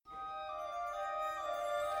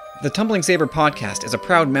The Tumbling Saber podcast is a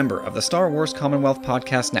proud member of the Star Wars Commonwealth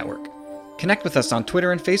Podcast Network. Connect with us on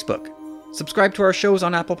Twitter and Facebook. Subscribe to our shows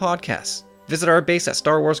on Apple Podcasts. Visit our base at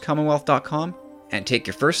StarWarsCommonwealth.com and take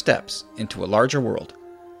your first steps into a larger world.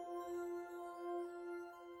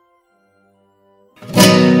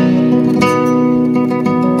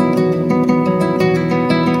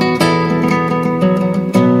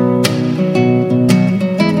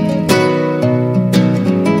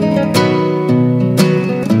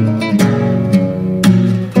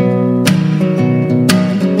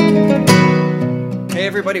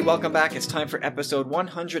 Everybody, welcome back. It's time for episode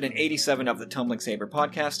 187 of the Tumbling Saber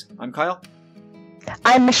podcast. I'm Kyle.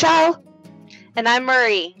 I'm Michelle. And I'm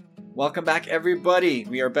Murray. Welcome back, everybody.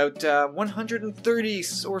 We are about 130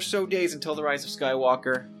 or so days until the Rise of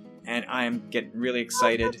Skywalker, and I'm getting really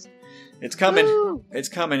excited. It's coming. Woo. It's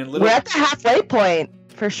coming. We're at the halfway point,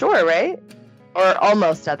 for sure, right? Or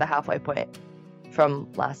almost at the halfway point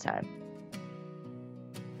from last time.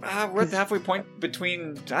 We're at the halfway point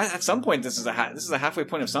between. At some point, this is a halfway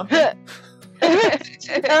point of something.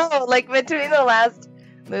 No, like between the last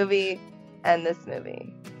movie and this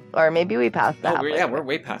movie, or maybe we passed that. We're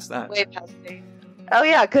way past that. Way past it. Oh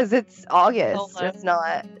yeah, because it's August. Hold It's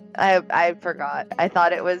not. I forgot. I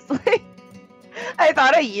thought it was like. I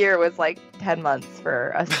thought a year was like 10 months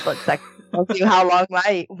for a split second. I'll see how long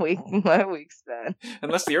my week's been.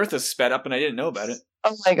 Unless the Earth is sped up and I didn't know about it.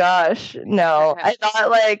 Oh my gosh, no. I thought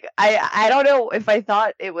like I don't know if I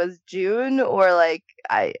thought it was June or like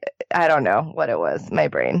I don't know what it was. My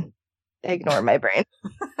brain. Ignore my brain.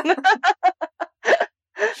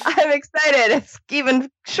 I'm excited. It's even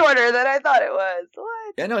shorter than I thought it was.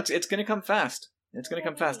 What? Yeah, no, it's going to come fast. It's going to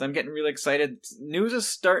come fast. I'm getting really excited. News is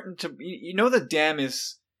starting to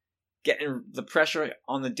the pressure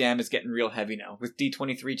on the dam is getting real heavy now with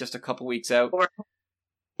D23 just a couple weeks out.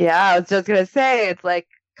 Yeah, I was just gonna say it's like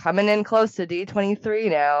coming in close to D23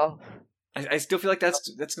 now. I still feel like that's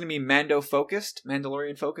going to be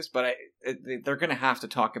Mandalorian focused, but they're going to have to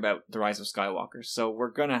talk about the Rise of Skywalker. So we're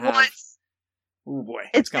going to have. Oh boy,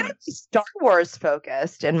 it's coming. Star Wars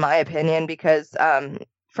focused, in my opinion, because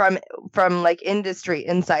from like industry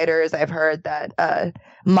insiders, I've heard that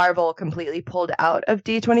Marvel completely pulled out of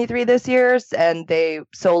D23 this year, and they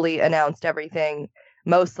solely announced everything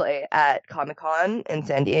mostly at Comic-Con in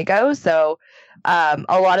San Diego. So a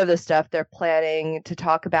lot of the stuff they're planning to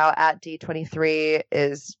talk about at D23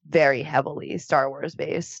 is very heavily Star Wars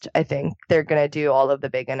based. I think they're going to do all of the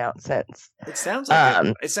big announcements. It sounds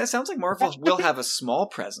like Marvel will have a small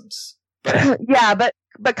presence. But yeah,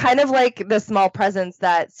 but kind of like the small presence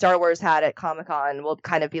that Star Wars had at Comic-Con will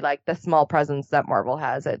kind of be like the small presence that Marvel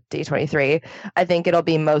has at D23. I think it'll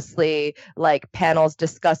be mostly like panels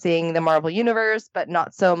discussing the Marvel Universe, but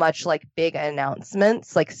not so much like big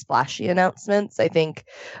announcements, like splashy announcements. I think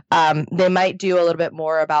they might do a little bit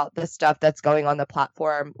more about the stuff that's going on the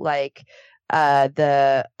platform, like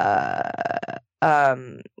the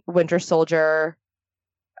Winter Soldier.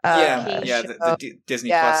 The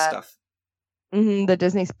Disney Plus stuff. Mm-hmm, the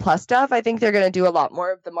Disney Plus stuff. I think they're going to do a lot more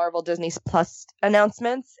of the Marvel Disney Plus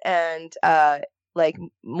announcements and like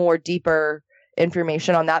more deeper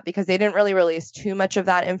information on that, because they didn't really release too much of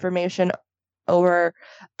that information over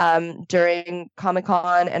during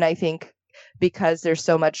Comic-Con. And I think because there's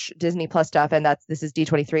so much Disney Plus stuff, and this is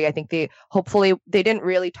D23, I think they didn't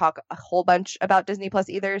really talk a whole bunch about Disney Plus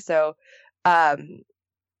either. So I'm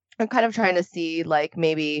kind of trying to see like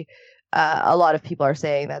maybe a lot of people are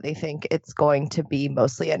saying that they think it's going to be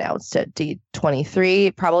mostly announced at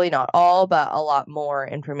D23. Probably not all, but a lot more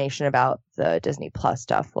information about the Disney Plus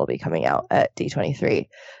stuff will be coming out at D23.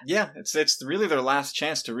 Yeah, it's really their last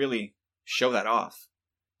chance to really show that off.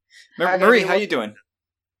 Murray, how you doing?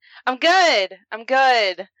 I'm good.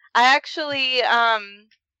 I actually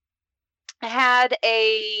had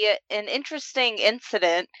an interesting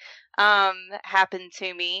incident happen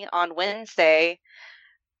to me on Wednesday.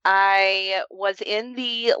 I was in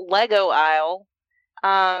the Lego aisle,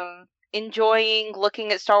 enjoying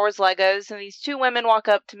looking at Star Wars Legos, and these two women walk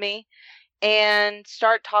up to me and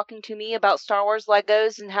start talking to me about Star Wars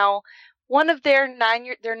Legos and how one of their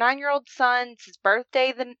 9-year-old son's his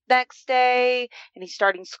birthday the next day, and he's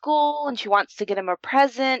starting school, and she wants to get him a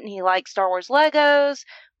present, and he likes Star Wars Legos.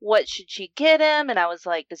 What should she get him? And I was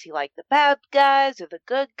like, does he like the bad guys or the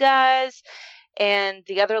good guys? And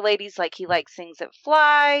the other lady's like, he likes things that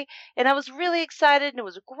fly. And I was really excited, and it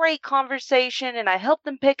was a great conversation, and I helped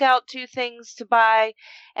them pick out 2 things to buy.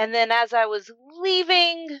 And then as I was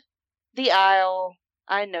leaving the aisle,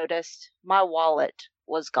 I noticed my wallet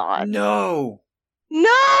was gone. No!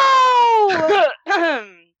 No!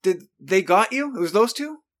 Did they got you? It was those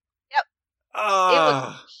two? Yep. It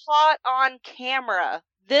was Oh, caught on camera.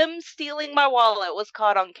 Them stealing my wallet was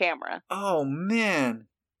caught on camera. oh man.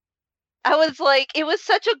 I was like, it was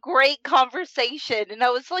such a great conversation, and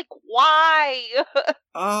I was like, why?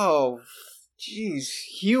 Oh, jeez.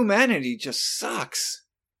 Humanity just sucks.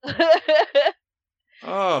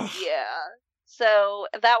 Oh. Yeah. So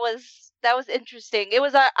that was interesting. It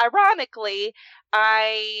was ironically,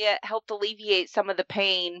 I helped alleviate some of the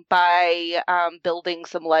pain by building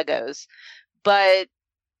some Legos, but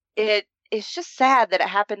it's just sad that it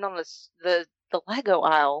happened on the Lego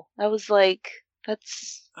aisle. I was like,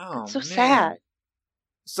 that's Oh, so man. sad.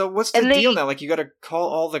 So what's the And deal they- now? Like, you gotta call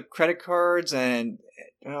all the credit cards and...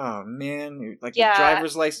 Oh, man. Like, Yeah. your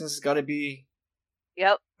driver's license has gotta be...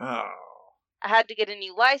 Yep. Oh. I had to get a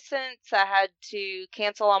new license. I had to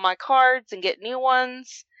cancel all my cards and get new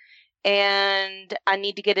ones. And I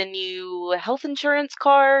need to get a new health insurance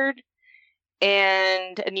card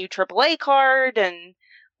and a new AAA card and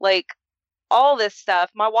like all this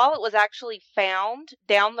stuff. My wallet was actually found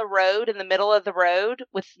down the road in the middle of the road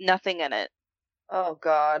with nothing in it. Oh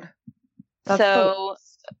God. So,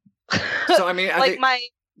 So, I mean, like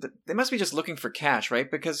they must be just looking for cash, right?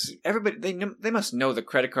 Because everybody, they must know the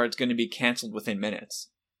credit card's going to be canceled within minutes.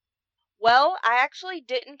 well, I actually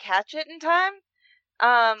didn't catch it in time.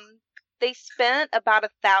 They spent about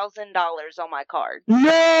 $1,000 on my card.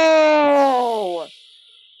 No.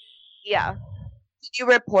 Yeah. Did you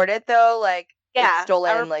report it though? Like Yeah, it's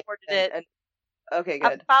stolen. I Like reported it. okay, I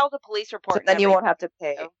good. filed a police report. So and then you won't everything. have to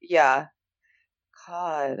pay. so. Yeah.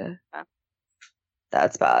 God. Yeah.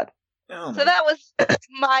 That's bad. Oh, So that was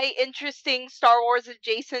my interesting Star Wars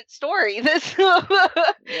adjacent story. This.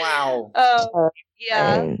 wow.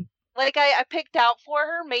 Yeah. I mean, Like I picked out for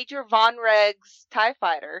her Major Von Reg's TIE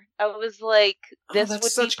Fighter. I was like, this that's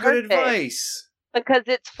would such be good perfect advice. because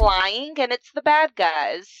it's flying and it's the bad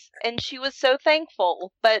guys, and she was so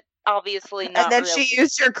thankful. But obviously not. and then really. she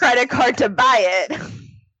used your credit card to buy it.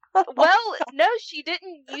 Well, no, she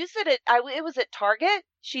didn't use it at. It was at Target.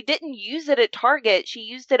 She didn't use it at Target. She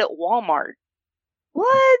used it at Walmart.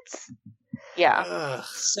 What? Yeah. Ugh,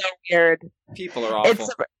 So weird. people are awful.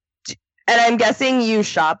 And I'm guessing you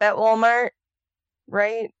shop at Walmart,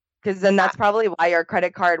 right? Because then that's probably why your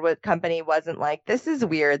credit card company wasn't like, this is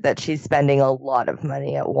weird that she's spending a lot of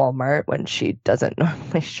money at Walmart when she doesn't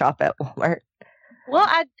normally shop at Walmart. Well,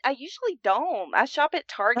 I usually don't. I shop at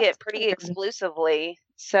Target That's pretty weird. exclusively.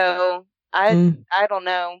 So I don't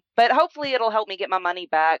know. But hopefully it'll help me get my money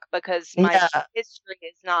back because my Yeah. history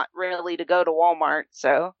is not really to go to Walmart.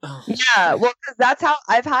 So Oh, Yeah, well, because that's how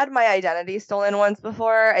I've had my identity stolen once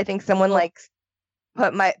before. I think someone like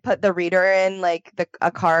put the reader in like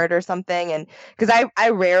a card or something, and because I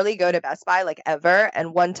rarely go to Best Buy like ever,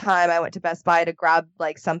 and one time I went to Best Buy to grab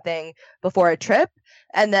like something before a trip,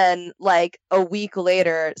 and then like a week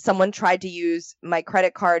later someone tried to use my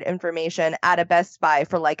credit card information at a Best Buy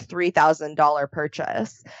for like $3,000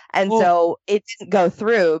 purchase, and so it didn't go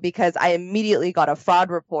through because I immediately got a fraud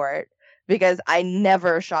report because I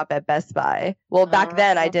never shop at Best Buy. Well, back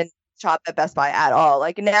then I didn't shop at Best Buy at all.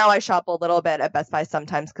 Like now I shop a little bit at Best Buy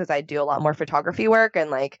sometimes because I do a lot more photography work, and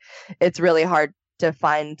like it's really hard to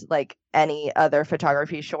find like any other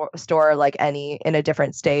photography store like any in a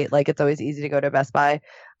different state. Like it's always easy to go to Best Buy.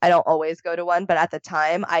 I don't always go to one, but at the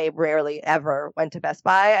time I rarely ever went to Best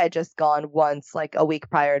Buy. I just gone once like a week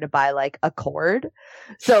prior to buy like a cord.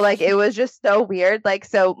 So like it was just so weird. Like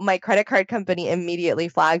so my credit card company immediately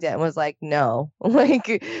flagged it and was like, no.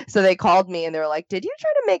 Like so they called me and they were like, did you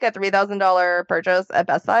try to make a $3,000 purchase at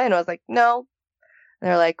Best Buy? And I was like, no. And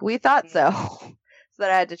they're like, we thought so. So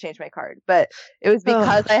then I had to change my card. But it was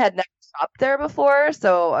because I had never shopped there before.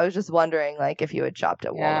 So I was just wondering like if you had shopped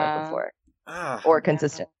at Walmart Yeah. before ah, or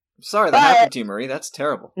consistent. I'm sorry that But- happened to you, Marie. That's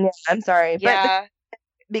terrible. Yeah, I'm sorry. But yeah.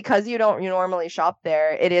 because you normally shop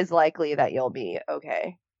there, it is likely that you'll be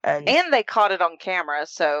okay. And And they caught it on camera,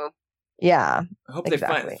 so yeah. I hope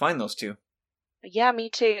Exactly. they find those two. yeah, me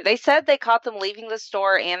too. They said they caught them leaving the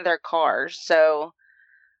store and their cars, so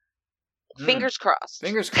Hmm. fingers crossed.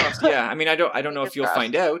 Fingers crossed. Yeah, I mean, I don't know if Fingers you'll crossed.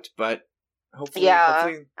 find out, but hopefully, Yeah,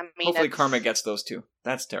 hopefully, I mean, hopefully it's- karma gets those two.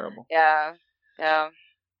 That's terrible. Yeah, yeah.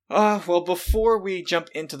 Well, before we jump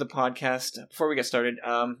into the podcast, before we get started,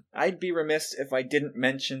 I'd be remiss if I didn't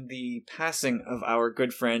mention the passing of our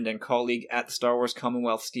good friend and colleague at the Star Wars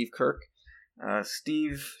Commonwealth, Steve Kirk.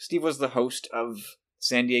 Steve was the host of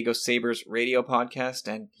San Diego Sabres radio podcast,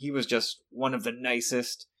 and he was just one of the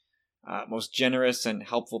nicest, most generous and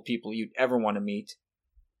helpful people you'd ever want to meet.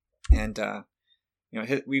 And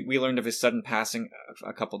we learned of his sudden passing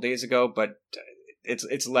a couple days ago, but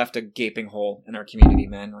it's left a gaping hole in our community,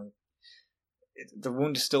 man. the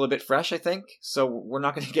wound is still a bit fresh, I think. So we're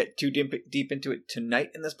not going to get too deep into it tonight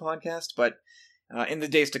in this podcast. But in the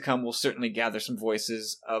days to come, we'll certainly gather some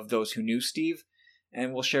voices of those who knew Steve.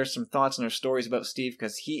 And we'll share some thoughts and our stories about Steve,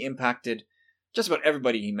 because he impacted just about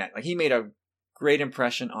everybody he met. Like, he made a great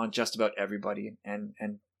impression on just about everybody. And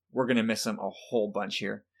we're going to miss him a whole bunch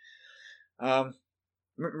here.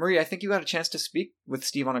 Marie, I think you had a chance to speak with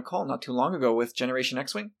Steve on a call not too long ago with Generation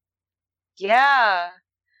X-Wing. Yeah.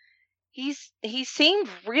 He seemed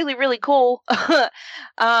really, really cool.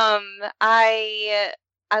 I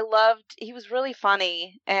loved, he was really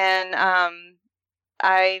funny, and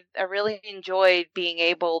I really enjoyed being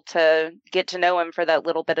able to get to know him for that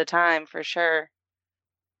little bit of time, for sure.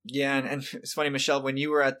 Yeah, and it's funny, Michelle, when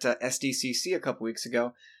you were at SDCC a couple weeks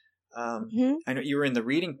ago, I know you were in the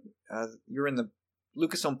reading, you were in the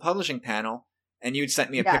Lucasfilm Publishing panel, and you'd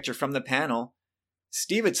sent me a picture from the panel.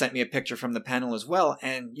 Steve had sent me a picture from the panel as well,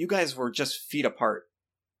 and you guys were just feet apart.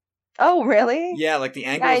 Oh, really? Yeah, like the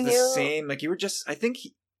angle was the same. Like, you were just, I think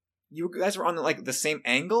you guys were on like the same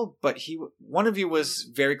angle, but one of you was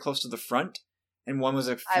very close to the front, and one was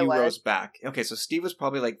a few rows back. Okay, so Steve was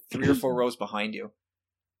probably like 3 or 4 rows behind you.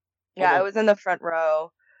 Yeah, I was in the front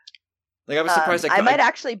row. Like, I was surprised. I might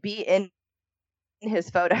actually be in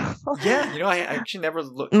his photo. Yeah, I actually never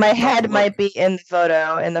looked. My head might be in the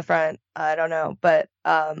photo in the front. I don't know, but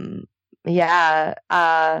yeah.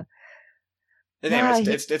 Anyway,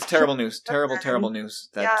 it's terrible news. Terrible news.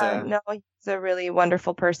 That no, he's a really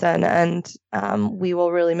wonderful person, and we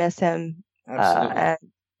will really miss him. And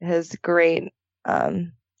his great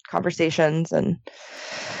conversations and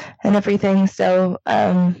everything. So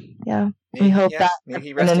yeah, we hope that may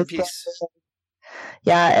he rest in peace.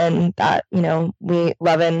 Yeah, and that, we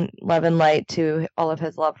love and light to all of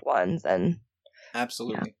his loved ones. And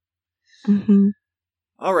absolutely. Yeah. Mm-hmm.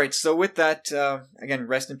 All right, so with that, again,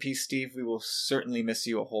 rest in peace, Steve. We will certainly miss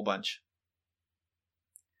you a whole bunch.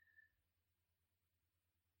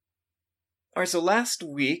 All right, so last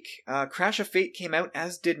week, Crash of Fate came out,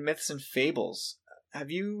 as did Myths and Fables.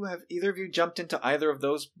 Have either of you jumped into either of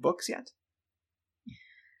those books yet?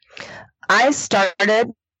 I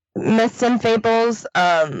started Myths and Fables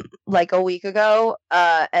like a week ago,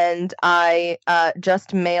 and I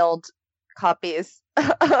just mailed copies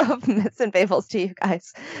of Myths and Fables to you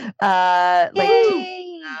guys. Yay!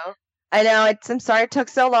 I know. I'm sorry it took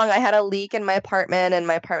so long. I had a leak in my apartment, and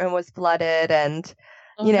my apartment was flooded, and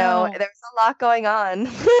there was a lot going on.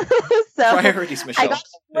 So priorities, Michelle.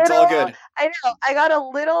 It's all good. I know. I got a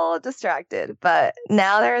little distracted, but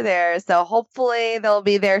now they're there. So hopefully they'll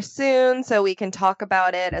be there soon, so we can talk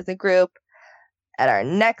about it as a group at our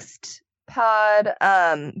next pod.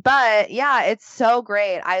 But yeah, it's so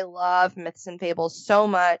great. I love Myths and Fables so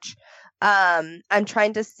much. I'm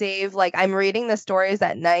trying to save, I'm reading the stories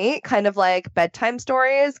at night, kind of like bedtime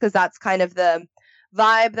stories, because that's kind of the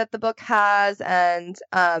vibe that the book has. And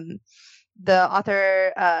the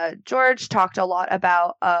author George talked a lot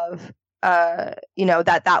about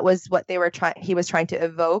that was what he was trying to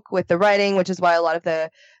evoke with the writing, which is why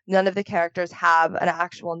none of the characters have an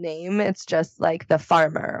actual name. It's just like the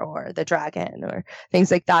farmer or the dragon or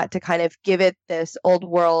things like that, to kind of give it this old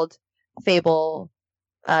world fable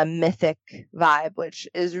mythic vibe, which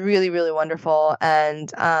is really, really wonderful.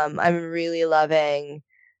 And I'm really loving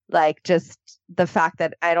just the fact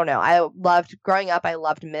that, I don't know, growing up, I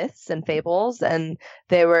loved myths and fables, and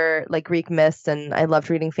they were like Greek myths, and I loved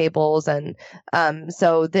reading fables. And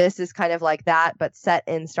so this is kind of like that, but set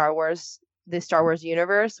in the Star Wars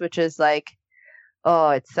universe, which is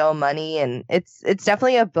it's so money. And it's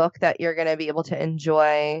definitely a book that you're going to be able to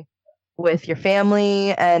enjoy with your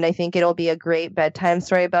family, and I think it'll be a great bedtime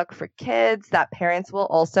storybook for kids that parents will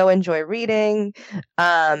also enjoy reading.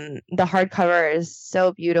 The hardcover is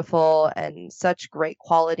so beautiful and such great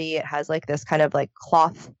quality. It has this kind of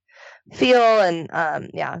cloth feel, and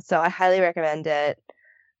so I highly recommend it.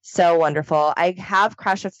 So wonderful. I have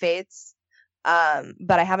Crash of Fates,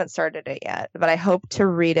 but I haven't started it yet, but I hope to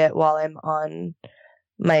read it while I'm on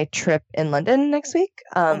my trip in London next week.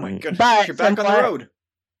 Oh my goodness, you're back on the road.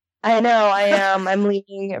 I know, I am. I'm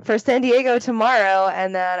leaving for San Diego tomorrow,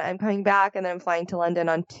 and then I'm coming back, and then I'm flying to London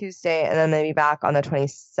on Tuesday, and then maybe back on the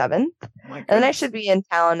 27th. And then I should be in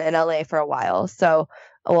town in LA for a while. So,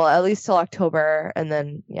 well, at least till October, and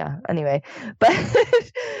then, anyway. But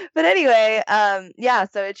anyway,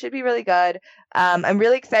 so it should be really good. I'm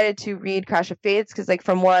really excited to read Crash of Fates, because,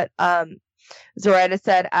 from what Zoraida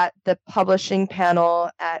said at the publishing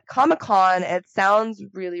panel at Comic-Con, it sounds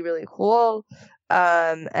really, really cool.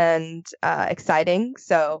 And exciting.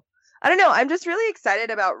 So I don't know. I'm just really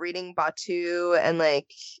excited about reading Batuu, and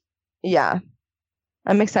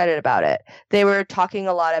I'm excited about it. They were talking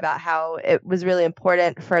a lot about how it was really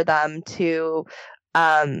important for them to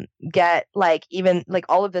get like even like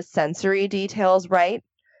all of the sensory details right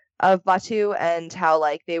of Batu, and how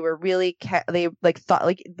like they were really they like thought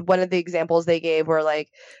like one of the examples they gave were like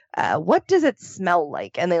what does it smell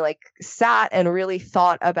like, and they like sat and really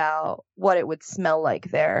thought about what it would smell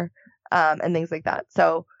like there, and things like that.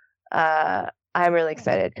 So I'm really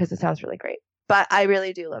excited because it sounds really great, but I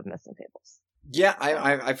really do love Myths and Fables. Yeah,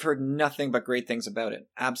 I've heard nothing but great things about it.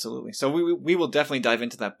 Absolutely. So we will definitely dive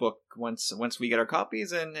into that book once we get our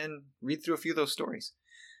copies and read through a few of those stories.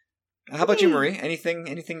 How about you, Marie?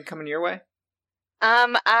 Anything coming your way?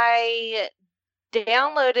 I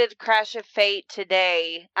downloaded Crash of Fate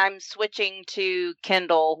today. I'm switching to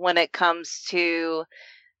Kindle when it comes to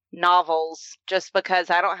novels, just because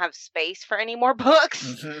I don't have space for any more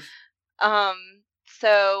books. Mm-hmm.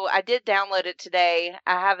 So I did download it today.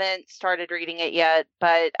 I haven't started reading it yet,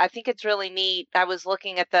 but I think it's really neat. I was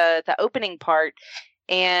looking at the opening part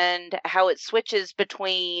and how it switches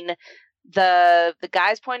between the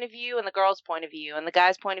guy's point of view and the girl's point of view, and the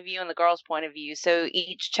guy's point of view and the girl's point of view. So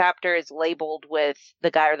each chapter is labeled with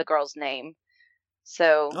the guy or the girl's name.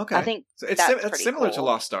 So okay. I think so it's similar to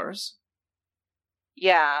Lost Stars.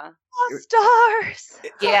 Yeah. Lost Stars.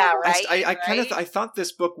 Yeah, right. I thought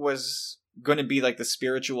this book was going to be like the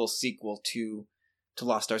spiritual sequel to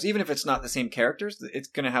Lost Stars, even if it's not the same characters. It's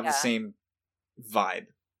going to have the same vibe.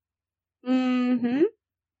 Mm-hmm.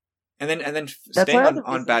 And then staying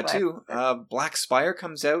on Batu, Black Spire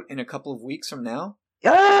comes out in a couple of weeks from now.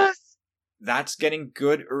 Yes! That's getting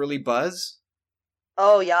good early buzz.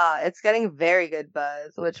 Oh yeah, it's getting very good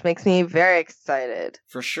buzz, which makes me very excited.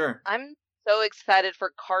 For sure. I'm so excited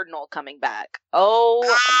for Cardinal coming back. Oh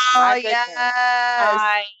my goodness. Yes!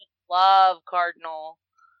 I love Cardinal.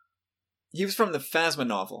 He was from the Phasma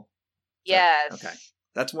novel. Yes. Okay.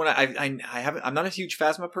 That's one I haven't. I'm not a huge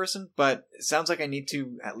Phasma person, but it sounds like I need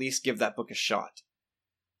to at least give that book a shot.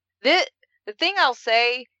 The thing I'll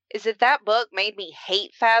say is that book made me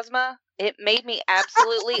hate Phasma. It made me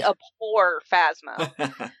absolutely abhor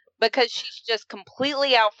Phasma because she's just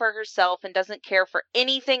completely out for herself and doesn't care for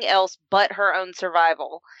anything else but her own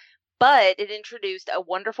survival. But it introduced a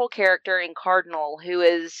wonderful character in Cardinal who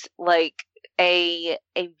is like a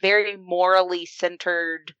very morally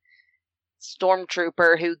centered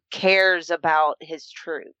stormtrooper who cares about his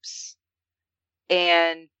troops,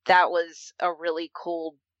 and that was a really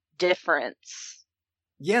cool difference.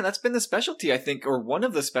 Yeah, that's been the specialty, I think, or one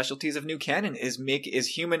of the specialties of new canon is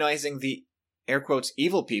humanizing the air quotes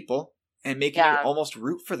evil people and making you almost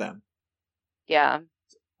root for them. Yeah.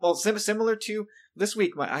 Well, similar to this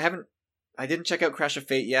week, I didn't check out Crash of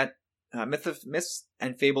Fate yet. Myths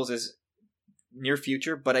and Fables is near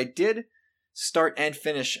future, but I did start and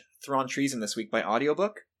finish Thrawn Treason this week by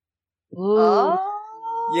audiobook. Ooh.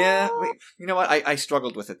 Yeah, wait, you know what? I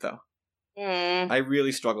struggled with it though. Mm. I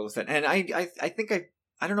really struggled with it, and I think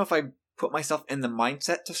I don't know if I put myself in the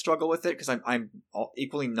mindset to struggle with it because I'm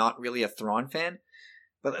equally not really a Thrawn fan.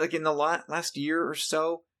 But like in the last year or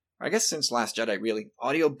so, or I guess since Last Jedi, really,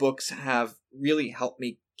 audiobooks have really helped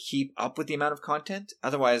me keep up with the amount of content.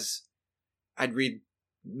 Otherwise, I'd read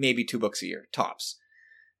maybe 2 books a year tops.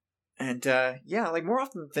 And like more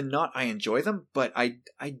often than not, I enjoy them, but I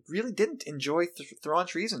really didn't enjoy Thrawn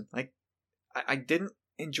Treason. Like, I didn't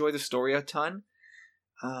enjoy the story a ton.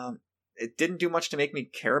 It didn't do much to make me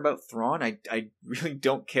care about Thrawn. I really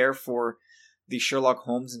don't care for the Sherlock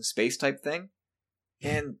Holmes in space type thing.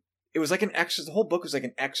 And it was like an exercise. The whole book was like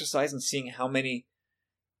an exercise in seeing how many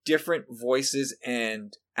different voices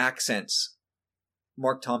and accents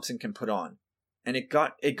Mark Thompson can put on. And it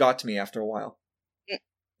got to me after a while.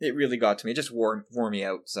 It really got to me. It just wore me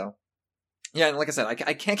out. So, yeah, and like I said,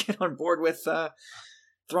 I can't get on board with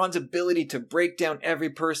Thrawn's ability to break down every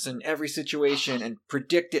person, every situation, and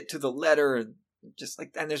predict it to the letter. And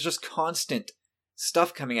there's just constant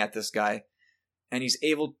stuff coming at this guy, and he's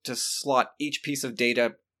able to slot each piece of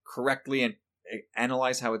data correctly and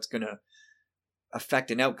analyze how it's going to affect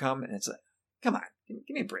an outcome. And it's like, come on, give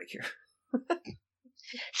me a break here.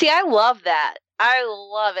 See, I love that. I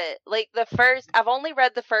love it. Like I've only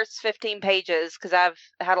read the first 15 pages because I've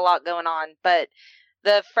had a lot going on, but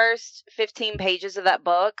the first 15 pages of that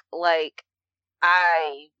book, like,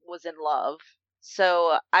 I was in love.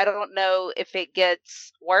 So I don't know if it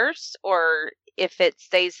gets worse or if it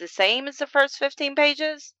stays the same as the first 15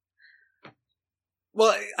 pages.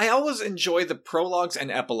 Well, I always enjoy the prologues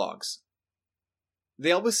and epilogues.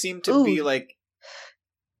 They always seem to be like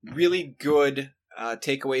really good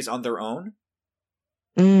takeaways on their own.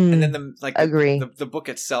 And then agree. The book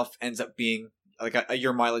itself ends up being like a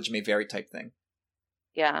your mileage may vary type thing.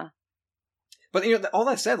 Yeah. But all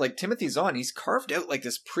that said, like Timothy Zahn, he's carved out like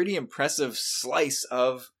this pretty impressive slice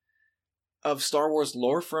of Star Wars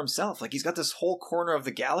lore for himself. Like he's got this whole corner of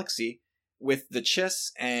the galaxy with the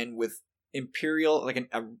Chiss and with Imperial, like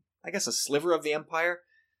I guess a sliver of the Empire,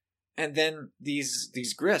 and then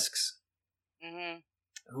these Grisks,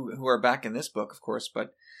 who are back in this book, of course.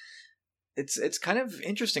 But it's kind of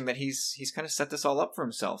interesting that he's kind of set this all up for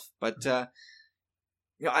himself. But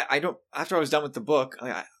I don't. After I was done with the book,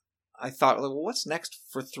 I thought, well, what's next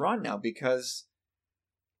for Thrawn now? Because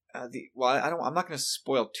I'm not going to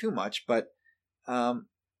spoil too much, but I'll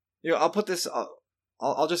put this.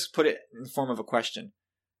 I'll just put it in the form of a question.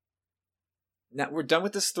 Now we're done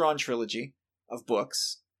with this Thrawn trilogy of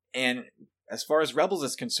books, and as far as Rebels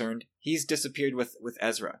is concerned, he's disappeared with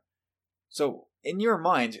Ezra. So, in your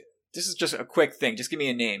mind, this is just a quick thing. Just give me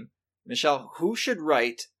a name, Michelle. Who should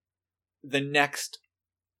write the next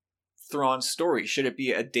Thrawn story? Should it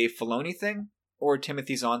be a Dave Filoni thing or a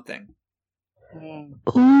Timothy Zahn thing?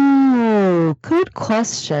 Ooh, good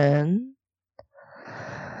question.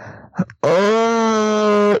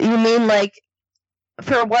 Oh, you mean like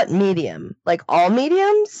for what medium? Like all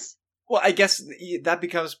mediums? Well, I guess that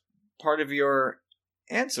becomes part of your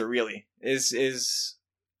answer. Really, is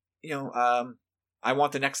I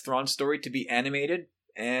want the next Thrawn story to be animated.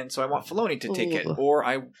 And so I want Filoni to take it, or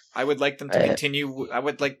I would like them to continue. I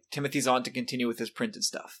would like Timothy Zahn to continue with his printed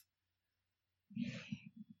stuff.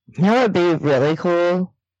 You know what would be really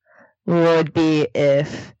cool? Would be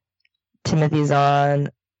if Timothy Zahn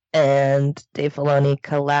and Dave Filoni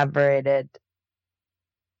collaborated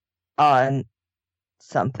on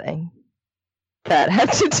something that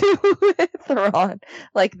had to do with Thrawn.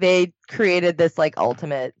 Like they created this like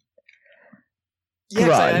ultimate.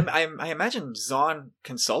 Yeah, I imagine Zahn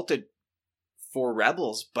consulted for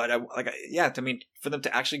Rebels, but for them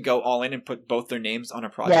to actually go all in and put both their names on a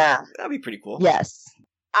project, that'd be pretty cool. Yes.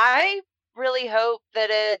 I really hope that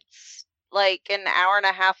it's like an hour and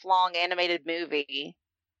a half long animated movie.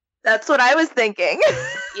 That's what I was thinking.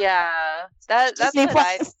 Yeah, that's what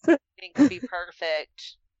I think would be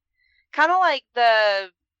perfect. Kind of like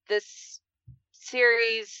this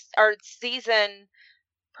series or season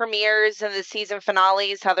premieres and the season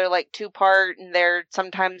finales, how they're like 2-part and they're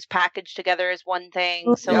sometimes packaged together as one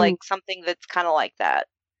thing. So like something that's kind of like that.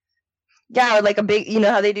 Yeah, or like a big,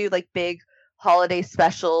 how they do like big holiday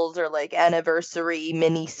specials or like anniversary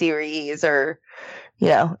mini series, or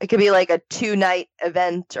it could be like a 2-night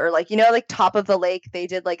event, or like like Top of the Lake, they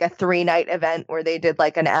did like a 3-night event where they did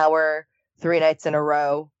like an hour 3 nights in a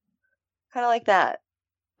row, kind of like that.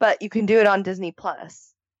 But you can do it on Disney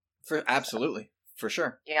Plus. Absolutely. For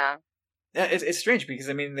sure. Yeah. Yeah, it's strange because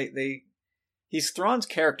he's Thrawn's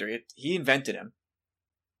character. He invented him,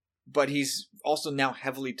 but he's also now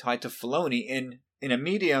heavily tied to Filoni in a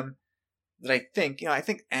medium that I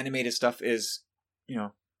think animated stuff is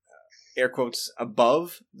air quotes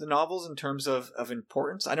above the novels in terms of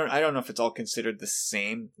importance. I don't know if it's all considered the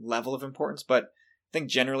same level of importance, but I think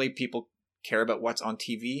generally people care about what's on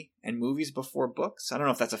TV and movies before books. I don't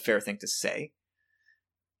know if that's a fair thing to say,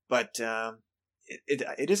 but.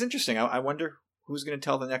 It is interesting. I wonder who's going to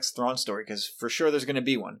tell the next Thrawn story, because for sure there's going to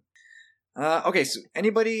be one. Okay, so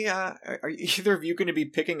anybody, are either of you going to be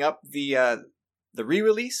picking up the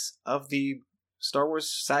re-release of the Star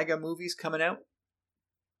Wars saga movies coming out?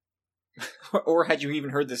 Or had you even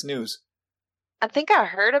heard this news? I think I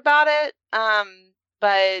heard about it,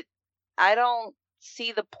 but I don't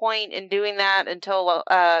see the point in doing that until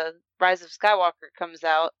Rise of Skywalker comes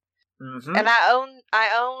out. Mm-hmm. And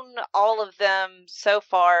I own all of them so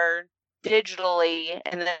far digitally,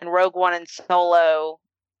 and then Rogue One and Solo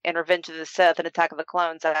and Revenge of the Sith and Attack of the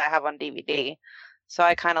Clones that I have on DVD. So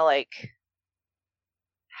I kind of like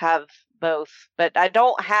have both, but I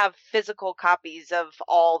don't have physical copies of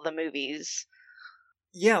all the movies.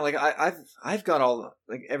 Yeah, like I've got all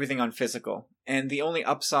like everything on physical, and the only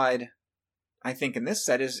upside I think in this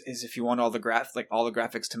set is if you want all the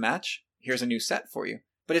graphics to match, here's a new set for you.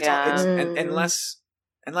 But it's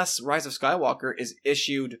unless Rise of Skywalker is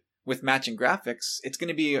issued with matching graphics, it's going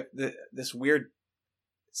to be this weird,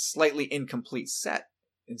 slightly incomplete set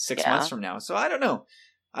in 6 months from now. So I don't know.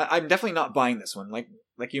 I'm definitely not buying this one. Like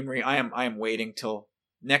you, Marie, I am waiting till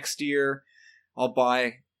next year. I'll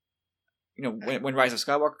buy, when Rise of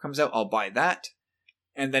Skywalker comes out, I'll buy that.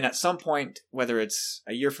 And then at some point, whether it's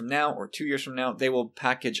a year from now or 2 years from now, they will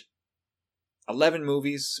package 11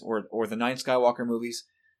 movies or the 9 Skywalker movies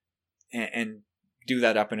and do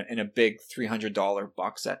that up in a big $300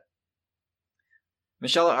 box set.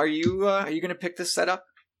 Michelle, are you going to pick this set up,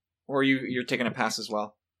 or you're taking a pass as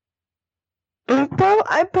well?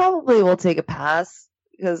 I probably will take a pass.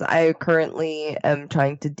 because I currently am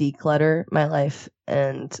trying to declutter my life,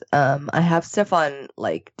 and I have stuff on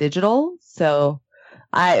like digital, so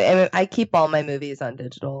I keep all my movies on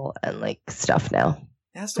digital and like stuff now.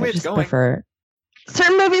 That's the way it's going. Prefer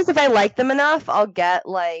certain movies, if I like them enough, I'll get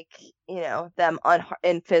like them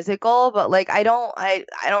in physical, but like I don't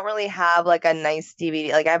really have like a nice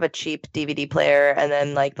DVD. Like I have a cheap DVD player, and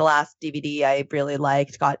then like the last DVD I really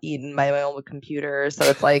liked got eaten by my old computer, so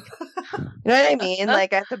it's like you know what I mean?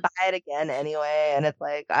 Like I have to buy it again anyway, and it's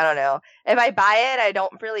like I don't know. If I buy it, I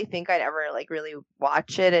don't really think I'd ever like really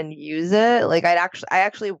watch it and use it. Like I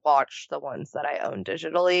actually watch the ones that I own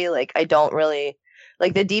digitally. Like I don't really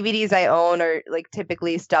like the DVDs I own are like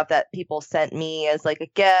typically stuff that people sent me as like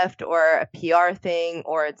a gift or a PR thing,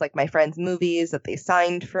 or it's like my friends' movies that they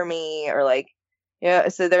signed for me, or like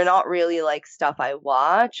so they're not really like stuff I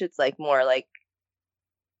watch. It's like more like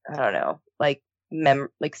I don't know, like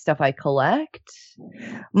like stuff I collect.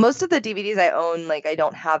 Most of the DVDs I own, like I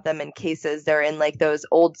don't have them in cases. They're in like those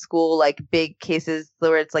old school like big cases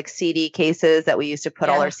where it's like CD cases that we used to put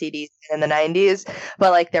all our CDs in the 90s,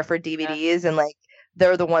 but like they're for DVDs and like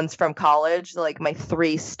they're the ones from college, like my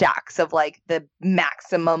 3 stacks of like the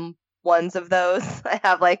maximum ones of those. I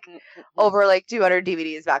have like over like 200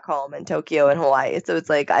 DVDs back home in Tokyo and Hawaii. So it's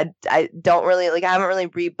like I don't really like I haven't really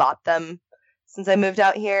rebought them since I moved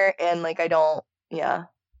out here, and like I don't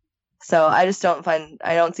so I just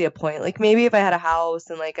don't see a point. Like maybe if I had a house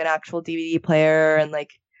and like an actual DVD player and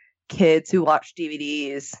like kids who watch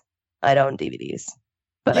DVDs, I'd own DVDs.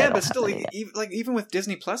 But but still, even with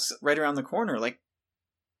Disney Plus right around the corner, like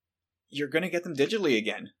you're gonna get them digitally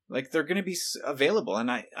again. Like they're gonna be available,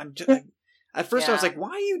 and I'm just at first I was like, why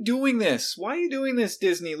are you doing this? Why are you doing this,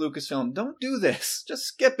 Disney, Lucasfilm? Don't do this. Just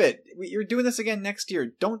skip it. You're doing this again next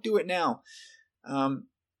year. Don't do it now.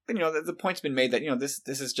 But the point's been made that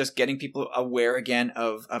this is just getting people aware again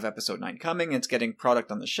of Episode 9 coming. It's getting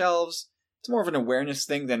product on the shelves. It's more of an awareness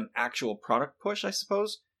thing than an actual product push, I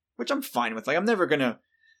suppose, which I'm fine with. Like I'm never gonna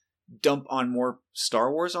dump on more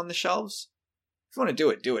Star Wars on the shelves. If you want to do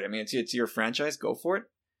it, do it. I mean, it's your franchise, go for it.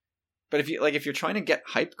 But if you're trying to get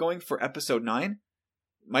hype going for Episode 9,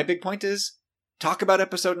 my big point is talk about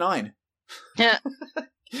Episode 9. Yeah.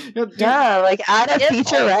 Like add a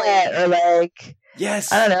featurette or like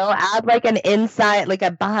yes, I don't know, add like an insight, like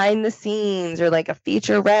a behind the scenes, or like a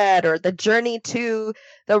featurette, or the journey to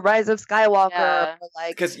the Rise of Skywalker, or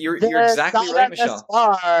like because you're exactly right, Michelle.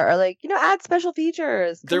 Or like add special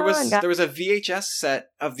features. There was a VHS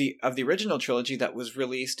set of the original trilogy that was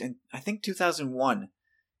released in I think 2001,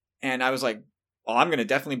 and I was like, oh, I'm going to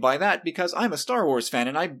definitely buy that because I'm a Star Wars fan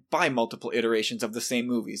and I buy multiple iterations of the same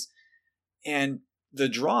movies. And the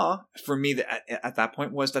draw for me at that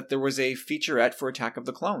point was that there was a featurette for Attack of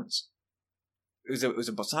the Clones. It was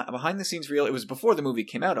a behind the scenes reel. It was before the movie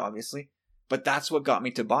came out, obviously, but that's what got me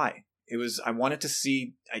to buy.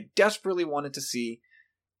 I desperately wanted to see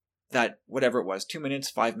that, whatever it was, 2 minutes,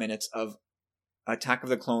 5 minutes of Attack of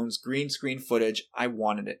the Clones green screen footage. I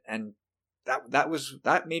wanted it, and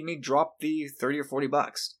that made me drop the $30 or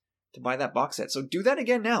 $40 to buy that box set. So do that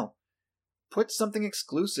again now. Put something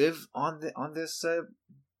exclusive on this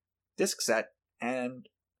disc set, and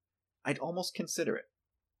I'd almost consider it.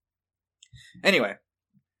 Anyway,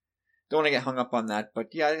 don't want to get hung up on that, but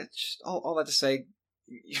yeah, all that to say,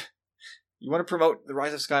 you want to promote The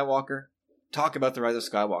Rise of Skywalker? Talk about The Rise of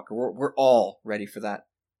Skywalker. We're all ready for that.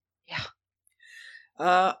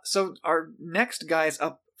 Yeah. So our next guys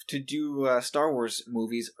up to do Star Wars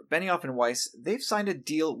movies, Benioff and Weiss, they've signed a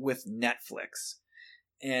deal with Netflix,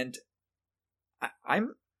 and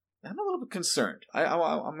I'm a little bit concerned. I'm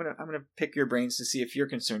gonna pick your brains to see if you're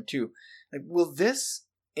concerned too. Like, will this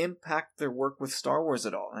impact their work with Star Wars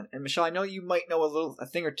at all? And Michelle, I know you might know a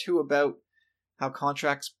thing or two about how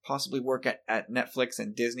contracts possibly work at Netflix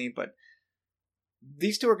and Disney, but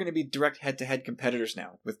these two are going to be direct head-to-head competitors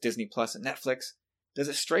now with Disney Plus and Netflix. Does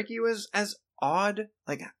it strike you as odd?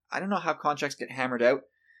 Like, I don't know how contracts get hammered out,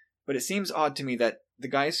 but it seems odd to me that the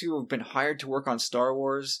guys who have been hired to work on Star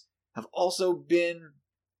Wars have also been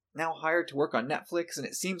now hired to work on Netflix, and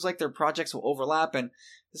it seems like their projects will overlap, and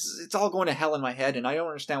it's all going to hell in my head, and I don't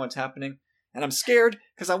understand what's happening, and I'm scared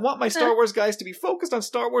because I want my Star Wars guys to be focused on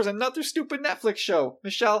Star Wars and not their stupid Netflix show.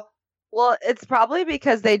 Michelle? Well, it's probably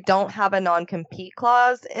because they don't have a non-compete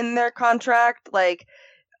clause in their contract. Like,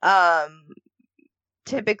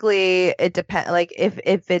 typically it depends, like if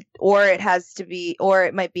it, or it has to be, or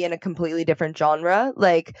it might be in a completely different genre,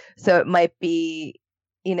 like, so it might be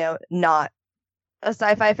not a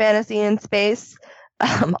sci-fi fantasy in space,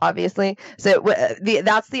 obviously. So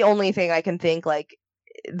that's the only thing I can think, like,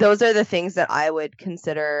 those are the things that I would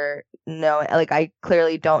consider. No, like I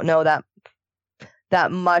clearly don't know that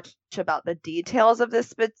much about the details of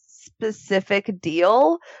this specific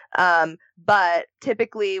deal. But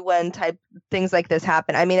typically when things like this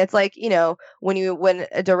happen, I mean, it's like, you know, when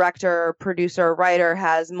a director, producer, writer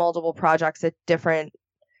has multiple projects at different,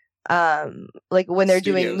 like when they're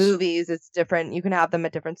doing movies, it's different. You can have them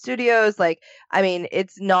at different studios. Like, I mean,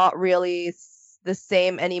 it's not really the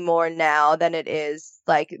same anymore now than it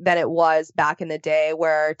was back in the day,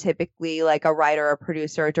 where typically like a writer, a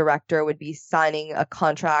producer, a director would be signing a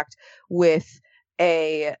contract with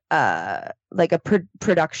a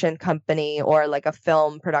production company or like a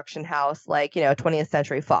film production house, like, you know, 20th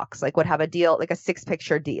Century Fox like would have a deal, like a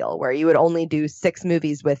 6-picture deal where you would only do 6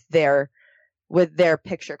 movies with their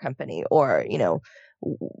picture company, or, you know,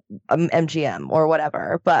 MGM or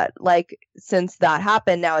whatever. But like, since that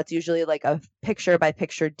happened, now it's usually like a picture by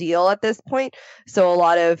picture deal at this point. So a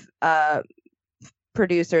lot of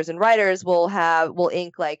producers and writers will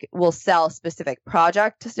sell specific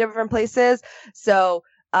project to different places. So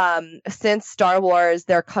since Star Wars,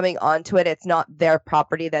 they're coming onto it, it's not their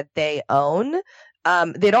property that they own.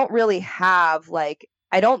 They don't really have, like,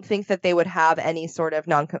 I don't think that they would have any sort of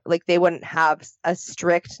they wouldn't have a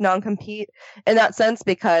strict non-compete in that sense,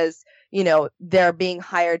 because, you know, they're being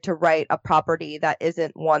hired to write a property that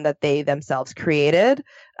isn't one that they themselves created.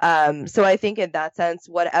 So I think in that sense,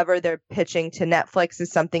 whatever they're pitching to Netflix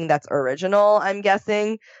is something that's original, I'm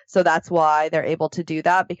guessing. So that's why they're able to do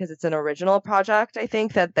that, because it's an original project. I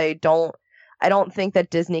think that I don't think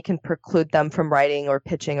that Disney can preclude them from writing or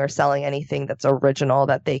pitching or selling anything that's original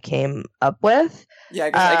that they came up with. Yeah,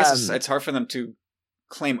 I guess it's hard for them to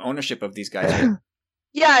claim ownership of these guys.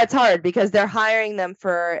 Yeah, it's hard because they're hiring them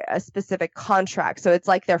for a specific contract. So it's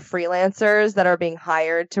like they're freelancers that are being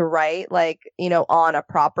hired to write, like, you know, on a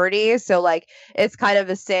property. So like, it's kind of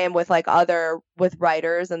the same with like with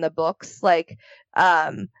writers in the books. Like,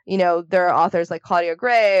 you know, there are authors like Claudia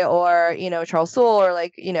Gray or, you know, Charles Soule, or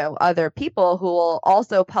like, you know, other people who will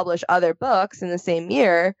also publish other books in the same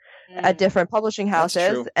year at different publishing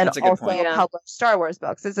houses, and also publish Star Wars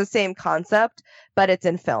books. It's the same concept, but it's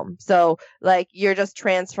in film. So like, you're just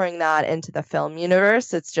transferring that into the film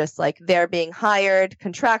universe. It's just like they're being hired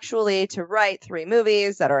contractually to write 3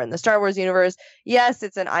 movies that are in the Star Wars universe. Yes,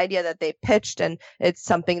 it's an idea that they pitched and it's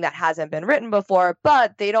something that hasn't been written before,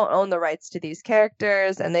 but they don't own the rights to these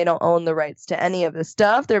characters and they don't own the rights to any of the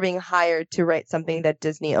stuff. They're being hired to write something that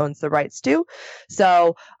Disney owns the rights to.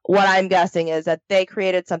 So what I'm guessing is that they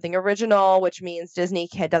created something original, which means Disney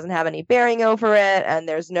doesn't have any bearing over it, and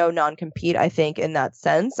there's no non-compete, I think, in that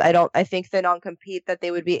sense. I think the non-compete that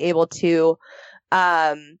they would be able to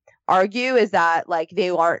argue is that like they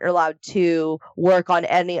aren't allowed to work on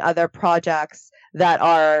any other projects that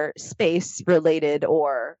are space related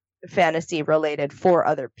or fantasy related for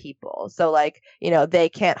other people. So like, you know, they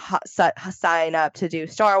can't sign up to do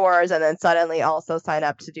Star Wars and then suddenly also sign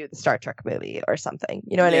up to do the Star Trek movie or something.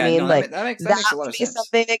 You know what I mean? No, like that makes a lot of sense.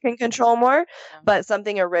 Something they can control more, but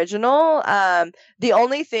something original. The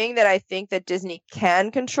only thing that I think that Disney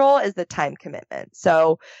can control is the time commitment.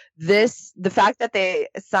 So the fact that they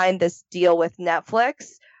signed this deal with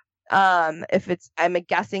Netflix, I'm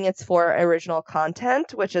guessing it's for original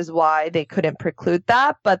content, which is why they couldn't preclude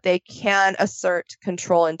that, but they can assert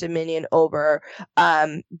control and dominion over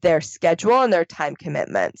their schedule and their time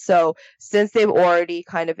commitment. So since they've already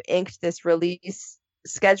kind of inked this release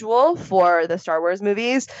schedule for the Star Wars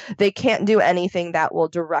movies, they can't do anything that will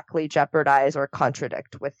directly jeopardize or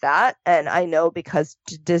contradict with that. And I know because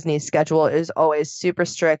Disney's schedule is always super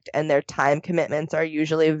strict and their time commitments are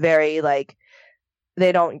usually very like,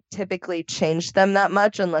 they don't typically change them that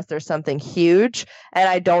much unless there's something huge. And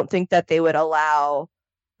I don't think that they would allow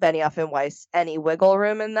Benioff and Weiss any wiggle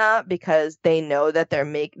room in that, because they know that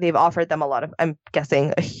they've offered them a lot of, I'm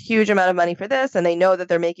guessing, a huge amount of money for this, and they know that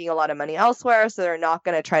they're making a lot of money elsewhere, so they're not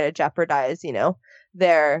going to try to jeopardize, you know,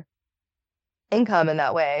 their income in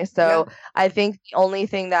that way. So yeah. I think the only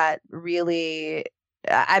thing that really,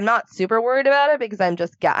 I'm not super worried about it, because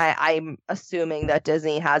I'm assuming that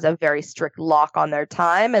Disney has a very strict lock on their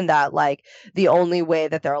time, and that like the only way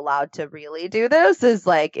that they're allowed to really do this is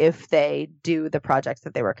like if they do the projects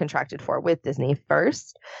that they were contracted for with Disney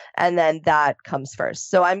first, and then that comes first.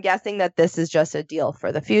 So I'm guessing that this is just a deal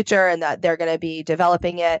for the future and that they're going to be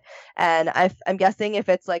developing it. And I'm guessing if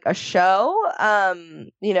it's like a show,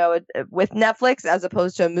 you know, with Netflix as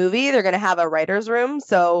opposed to a movie, they're going to have a writer's room.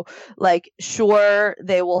 So like, sure,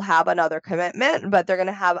 they will have another commitment, but they're going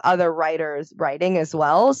to have other writers writing as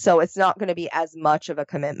well. So it's not going to be as much of a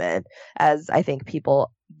commitment as I think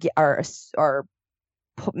people are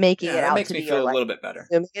making it that out makes to me be feel or a like little bit better.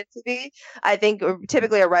 assuming it to be. I think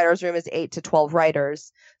typically a writer's room is 8 to 12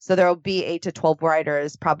 writers. So there will be 8 to 12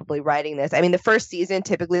 writers probably writing this. I mean, the first season,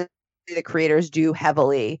 typically the creators do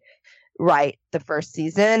heavily write the first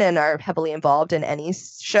season and are heavily involved in any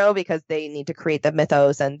show because they need to create the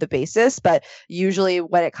mythos and the basis. But usually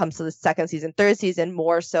when it comes to the second season, third season,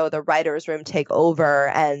 more so the writer's room take over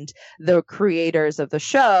and the creators of the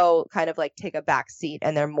show kind of like take a back seat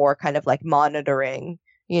and they're more kind of like monitoring,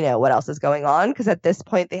 you know, what else is going on. Because at this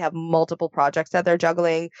point they have multiple projects that they're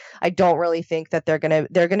juggling. I don't really think that they're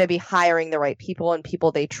gonna be hiring the right people and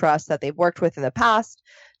people they trust that they've worked with in the past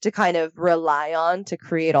to kind of rely on to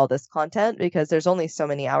create all this content, because there's only so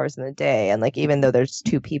many hours in the day. And like, even though there's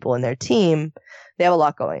 2 people in their team, they have a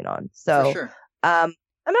lot going on. So For sure. I'm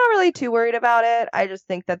not really too worried about it. I just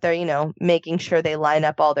think that they're, you know, making sure they line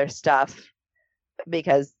up all their stuff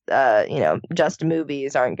because, you know, just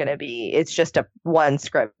movies aren't going to be, it's just one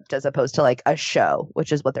script as opposed to like a show,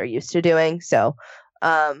 which is what they're used to doing. So,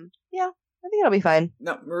 yeah, I think it'll be fine.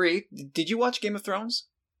 Now, Marie, did you watch Game of Thrones?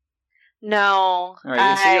 No. All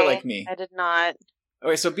right, so you're like me. I did not.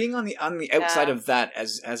 Okay, so being on the outside of that,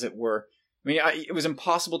 as it were, I mean, it was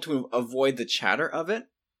impossible to avoid the chatter of it.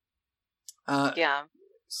 Yeah.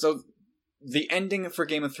 So the ending for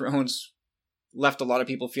Game of Thrones left a lot of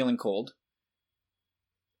people feeling cold.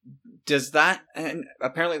 Does that, and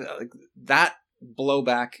apparently that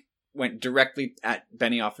blowback went directly at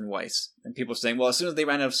Benioff and Weiss, and people saying, well, as soon as they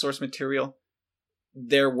ran out of source material,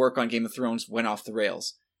 their work on Game of Thrones went off the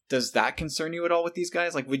rails. Does that concern you at all with these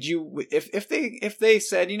guys? Like, would you, if they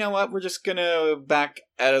said, you know what, we're just gonna back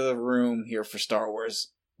out of the room here for Star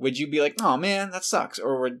Wars, would you be like, oh man, that sucks?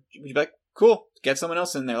 Or would you be like, cool, get someone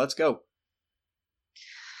else in there, let's go?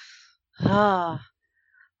 I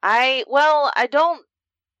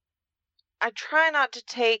try not to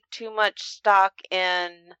take too much stock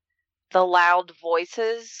in the loud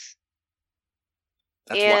voices.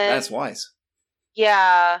 That's wise.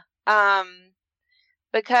 Yeah.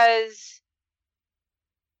 Because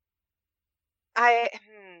I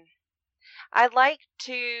like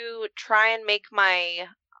to try and make my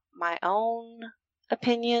own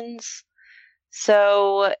opinions.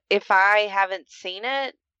 So if I haven't seen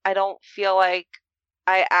it, I don't feel like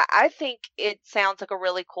I think it sounds like a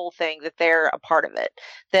really cool thing that they're a part of it.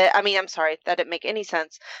 I'm sorry, that didn't make any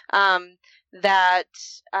sense. That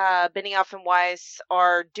Benioff and Weiss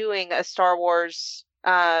are doing a Star Wars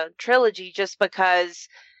trilogy, just because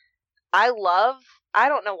I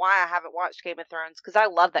don't know why I haven't watched Game of Thrones, because I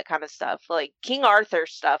love that kind of stuff. Like King Arthur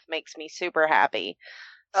stuff makes me super happy.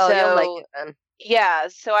 Oh, so, you'll like it then. Yeah,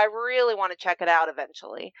 so I really want to check it out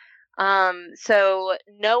eventually. So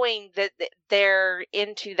knowing that they're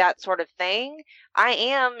into that sort of thing, I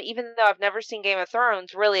am, even though I've never seen Game of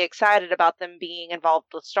Thrones, really excited about them being involved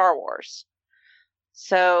with Star Wars.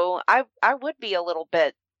 So I would be a little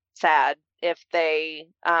bit sad if they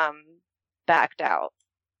backed out.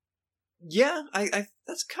 Yeah, I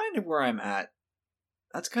that's kind of where I'm at.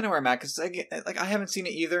 That's kind of where I'm at, because I haven't seen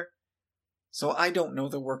it either, so I don't know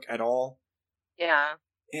the work at all. Yeah.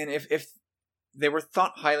 And if they were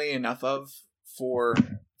thought highly enough of for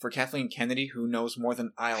Kathleen Kennedy, who knows more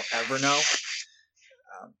than I'll ever know,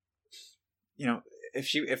 you know,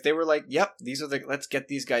 if they were like, yep, let's get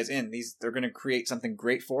these guys in, they're going to create something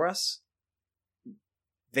great for us.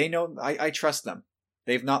 They know, I trust them.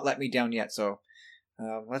 They've not let me down yet, so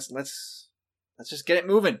let's just get it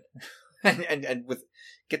moving, and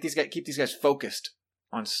keep these guys focused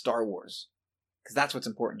on Star Wars, because that's what's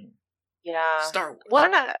important here. Yeah. Star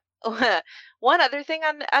Wars. One other thing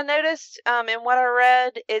I noticed in what I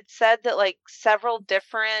read, it said that like several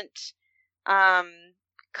different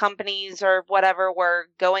companies or whatever were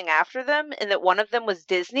going after them, and that one of them was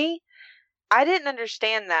Disney. I didn't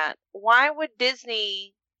understand that. Why would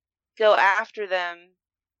Disney go after them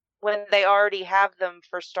when they already have them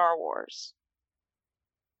for Star Wars?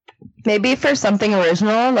 Maybe for something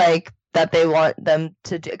original, like that they want them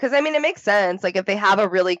to do. Because I mean, it makes sense. Like if they have a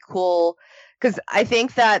really cool, because I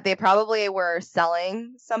think that they probably were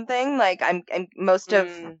selling something. Like most of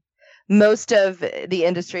the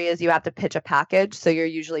industry is you have to pitch a package, so you're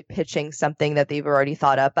usually pitching something that they've already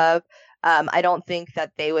thought up of. I don't think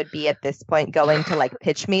that they would be at this point going to like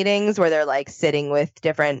pitch meetings where they're like sitting with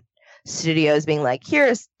different studios being like,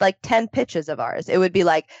 here's like 10 pitches of ours. It would be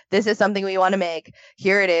like, this is something we want to make.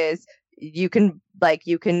 Here it is. You can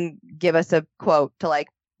give us a quote to like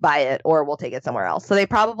buy it, or we'll take it somewhere else. So they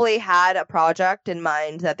probably had a project in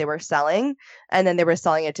mind that they were selling, and then they were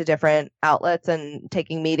selling it to different outlets and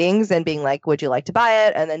taking meetings and being like, would you like to buy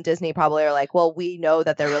it? And then Disney probably are like, well, we know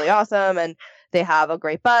that they're really awesome, and they have a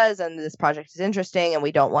great buzz and this project is interesting and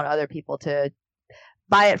we don't want other people to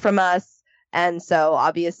buy it from us. And so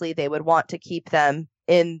obviously they would want to keep them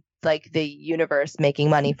in like the universe making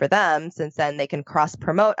money for them, since then they can cross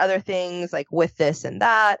promote other things like with this and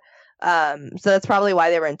that. So that's probably why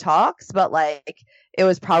they were in talks, but like it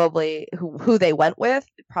was probably who they went with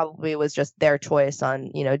probably was just their choice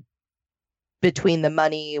on, between the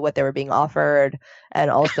money, what they were being offered,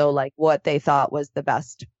 and also like what they thought was the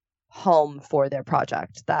best home for their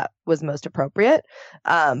project that was most appropriate.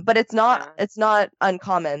 But it's not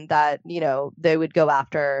uncommon that, they would go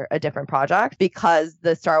after a different project because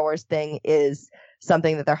the Star Wars thing is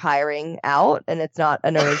something that they're hiring out and it's not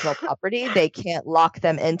an original property. They can't lock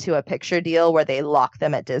them into a picture deal where they lock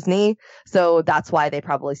them at Disney. So that's why they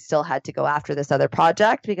probably still had to go after this other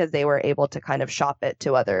project, because they were able to kind of shop it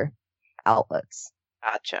to other outlets.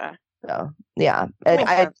 Gotcha. So yeah,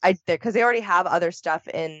 and because they already have other stuff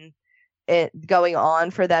in it going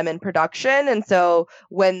on for them in production, and so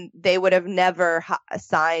when they would have never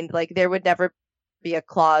signed, like there would never be a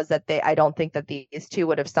clause that I don't think that these two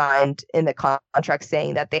would have signed in the contract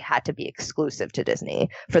saying that they had to be exclusive to Disney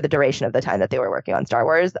for the duration of the time that they were working on Star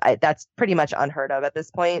Wars. That's pretty much unheard of at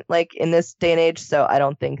this point, like in this day and age. So I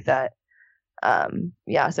don't think that, so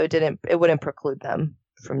it wouldn't preclude them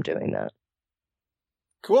from doing that.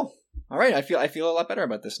 Cool. All right. I feel a lot better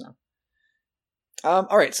about this now.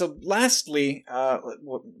 All right. So lastly,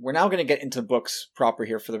 we're now going to get into books proper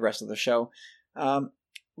here for the rest of the show.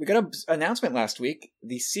 We got an announcement last week.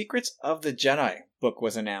 The Secrets of the Jedi book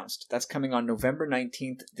was announced. That's coming on November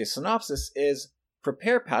 19th. The synopsis is,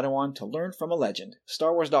 prepare Padawan to learn from a legend.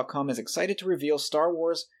 StarWars.com is excited to reveal Star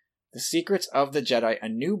Wars The Secrets of the Jedi, a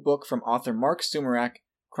new book from author Mark Sumerak,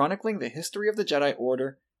 chronicling the history of the Jedi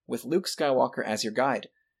Order with Luke Skywalker as your guide.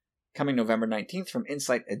 Coming November 19th from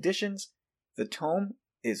Insight Editions, the tome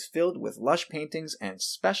is filled with lush paintings and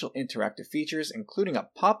special interactive features, including a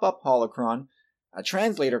pop-up holocron, a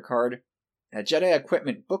translator card, a Jedi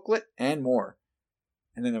equipment booklet, and more.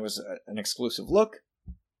 And then there was an exclusive look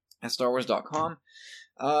at StarWars.com.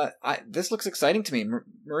 This looks exciting to me.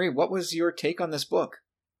 Marie, what was your take on this book?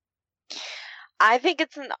 I think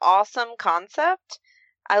it's an awesome concept.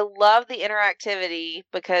 I love the interactivity,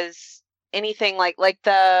 because anything like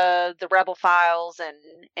the Rebel Files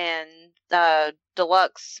and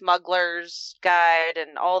Deluxe Smuggler's Guide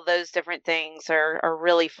and all those different things are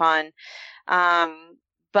really fun.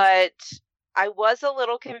 But I was a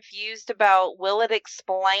little confused about, will it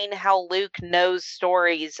explain how Luke knows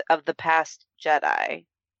stories of the past Jedi?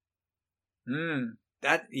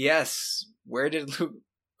 Yes. Where did Luke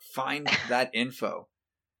find that info?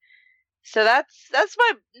 So that's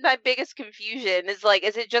my biggest confusion is like,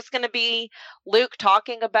 is it just going to be Luke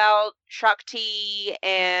talking about Shakti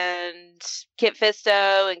and Kit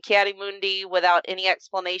Fisto and Ki-Adi-Mundi without any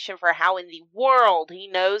explanation for how in the world he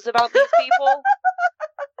knows about these people?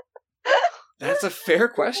 That's a fair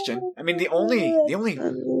question. I mean, the only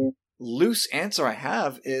loose answer I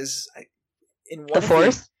have is in one the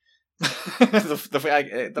Force.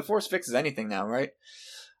 The Force fixes anything now, right?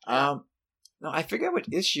 No, I forget what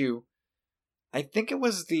issue. I think it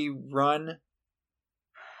was the run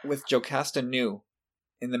with Jocasta Nu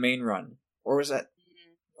in the main run, or was that?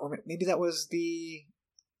 Or maybe that was the.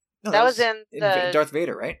 No, that was in the Darth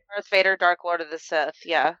Vader, right? Darth Vader, Dark Lord of the Sith,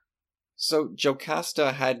 yeah. So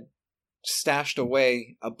Jocasta had stashed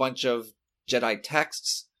away a bunch of Jedi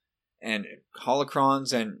texts and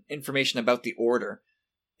holocrons and information about the Order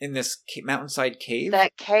in this mountainside cave.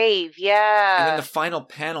 That cave, yeah. And then the final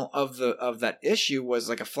panel of that issue was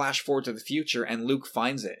like a flash forward to the future, and Luke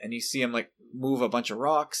finds it, and you see him like move a bunch of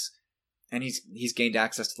rocks, and he's gained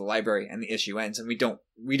access to the library, and the issue ends, and we don't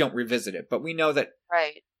revisit it, but we know that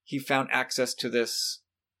he found access to this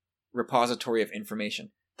repository of information.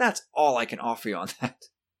 That's all I can offer you on that.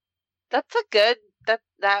 That's a good that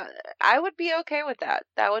I would be okay with that.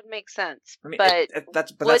 That would make sense. I mean, but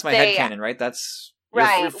that's my headcanon, right? That's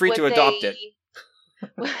right. You're free to adopt it.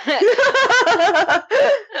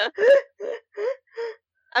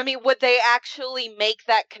 I mean, would they actually make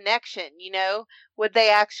that connection, Would they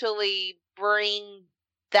actually bring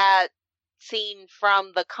that scene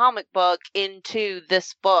from the comic book into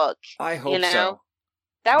this book? I hope so.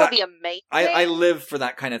 That would be amazing. I live for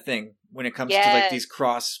that kind of thing when it comes to like these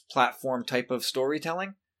cross-platform type of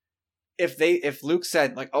storytelling. If Luke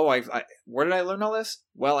said like, "Oh, where did I learn all this?"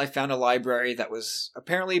 Well, I found a library that was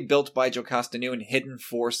apparently built by Jocasta Nu and hidden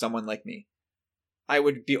for someone like me. I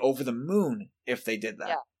would be over the moon if they did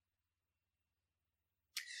that.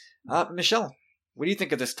 Yeah. Michelle, what do you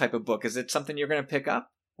think of this type of book? Is it something you're going to pick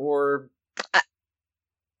up, or?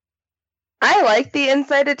 I I like the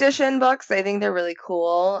Inside Edition books. I think they're really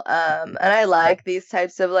cool. And I like these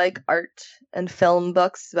types of like art and film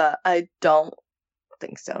books, but I don't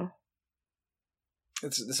think so.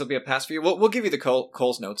 This will be a pass for you. We'll give you the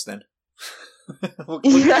Cole's notes then. we'll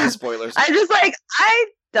give you the spoilers. I'm just like, I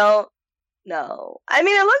don't know. I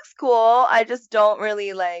mean, it looks cool. I just don't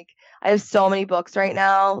really like. I have so many books right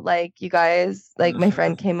now. Like, you guys, like my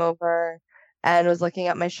friend came over and was looking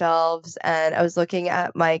at my shelves, and I was looking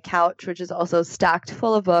at my couch, which is also stacked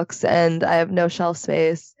full of books, and I have no shelf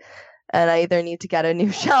space. And I either need to get a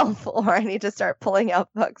new shelf or I need to start pulling out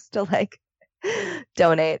books to like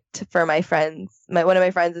donate for my friends. One of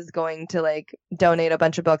my friends is going to like donate a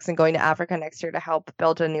bunch of books and going to Africa next year to help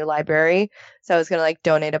build a new library. So I was gonna like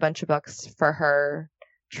donate a bunch of books for her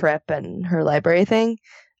trip and her library thing.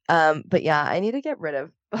 But yeah, I need to get rid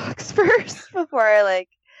of books first before I like,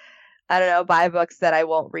 I don't know, buy books that I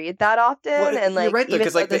won't read that often. Well, and like, you're right though,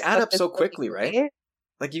 because like they add up so quickly, right?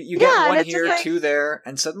 Like you get one here, like, two there,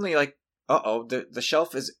 and suddenly like, the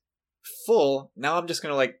shelf is full. Now I'm just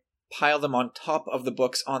gonna like pile them on top of the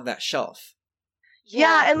books on that shelf.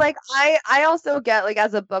 Yeah, and like I also get like,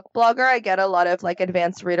 as a book blogger, I get a lot of like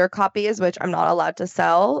advanced reader copies, which I'm not allowed to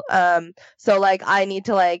sell. So like I need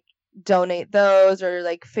to like donate those or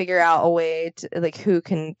like figure out a way to like who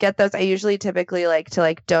can get those. I usually typically like to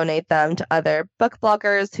like donate them to other book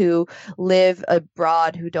bloggers who live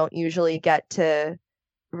abroad who don't usually get to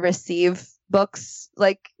receive books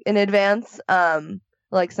like in advance,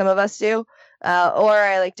 like some of us do. Or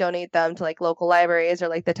I like donate them to like local libraries or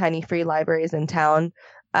like the tiny free libraries in town.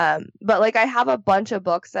 But like I have a bunch of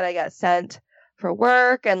books that I get sent for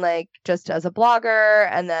work and like just as a blogger,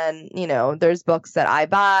 and then there's books that I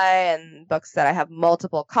buy and books that I have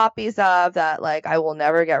multiple copies of that like I will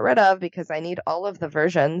never get rid of because I need all of the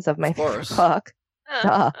versions of my favorite book.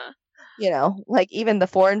 Like even the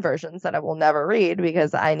foreign versions that I will never read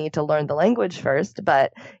because I need to learn the language first.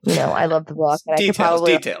 But I love the book, and I could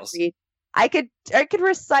probably read. I could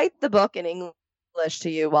recite the book in English to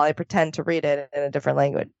you while I pretend to read it in a different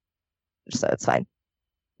language, so it's fine.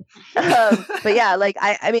 But yeah, like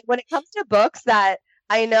I mean, when it comes to books that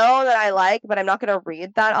I know that I like, but I'm not going to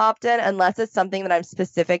read that often unless it's something that I'm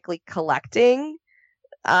specifically collecting.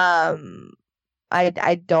 I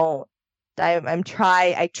don't.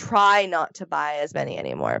 I try not to buy as many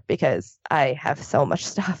anymore because I have so much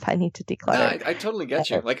stuff I need to declutter. No, I totally get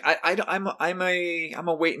you. Like I'm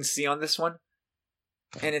a wait and see on this one.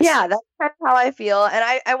 And yeah, that's kind of how I feel, and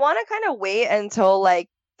I want to kind of wait until like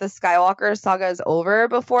the Skywalker saga is over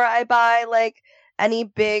before I buy like any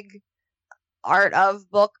big art of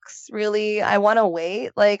books. Really, I want to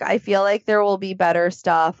wait. Like I feel like there will be better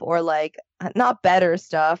stuff, or like not better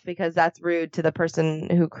stuff because that's rude to the person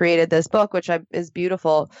who created this book, which is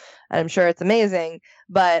beautiful and I'm sure it's amazing.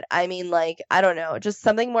 But I mean, like, I don't know, just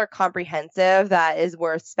something more comprehensive that is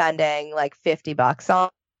worth spending like $50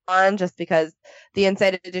 on just because the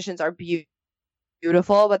Inside Editions are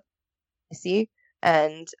beautiful, but I see.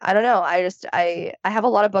 And I don't know. I have a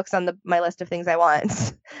lot of books on my list of things I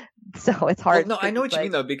want, so it's hard. Well, no, I know what you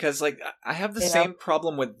mean though, because like I have the same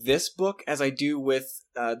problem with this book as I do with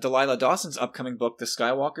Delilah Dawson's upcoming book, The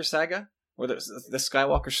Skywalker Saga, or the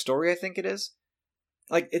Skywalker Story, I think it is.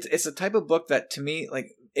 Like it's a type of book that to me, like,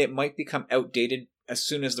 it might become outdated as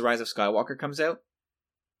soon as The Rise of Skywalker comes out.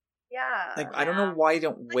 Yeah. Like I don't know why you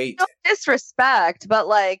don't wait. No disrespect, but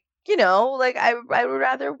like like I would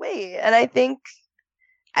rather wait, and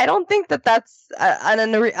I don't think that that's an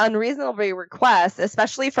unreasonable request,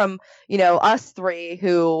 especially from, us three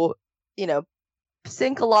who,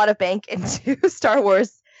 sink a lot of bank into Star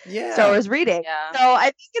Wars reading. Yeah. So I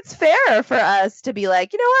think it's fair for us to be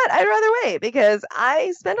like, you know what, I'd rather wait because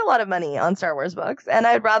I spend a lot of money on Star Wars books, and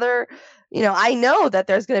I'd rather, I know that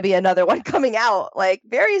there's going to be another one coming out like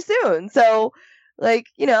very soon. So like,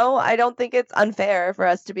 I don't think it's unfair for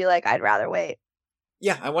us to be like, I'd rather wait.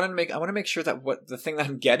 Yeah, I want to make sure that what the thing that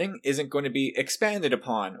I'm getting isn't going to be expanded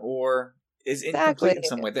upon or is incomplete in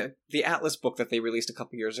some way. The Atlas book that they released a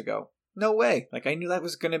couple years ago, no way. Like I knew that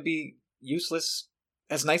was going to be useless,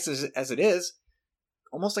 as nice as it is,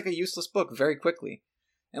 almost like a useless book very quickly.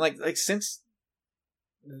 And like since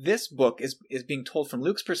this book is being told from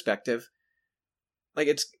Luke's perspective, like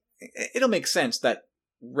it'll make sense that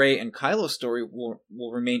Rey and Kylo's story will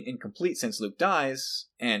remain incomplete since Luke dies,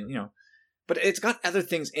 and but it's got other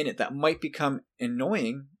things in it that might become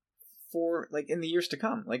annoying for like in the years to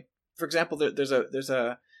come. Like for example, there's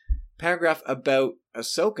a paragraph about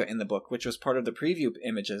Ahsoka in the book, which was part of the preview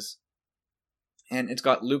images, and it's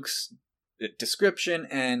got Luke's description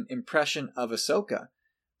and impression of Ahsoka.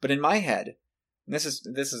 But in my head, and this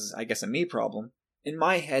is I guess a me problem, in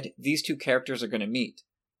my head, these two characters are going to meet.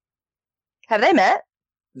 Have they met?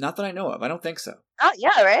 Not that I know of. I don't think so. Oh,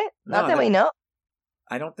 yeah, right? No, Not that we know.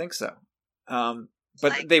 I don't think so.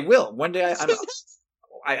 But they will. One day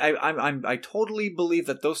I totally believe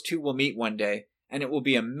that those two will meet one day, and it will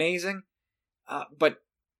be amazing. But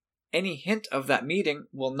any hint of that meeting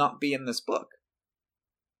will not be in this book.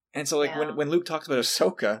 And so, like, when Luke talks about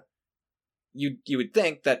Ahsoka, you would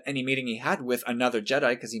think that any meeting he had with another Jedi,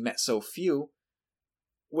 because he met so few,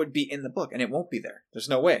 would be in the book, and it won't be there. There's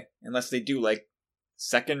no way, unless they do, like,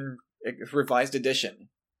 second revised edition.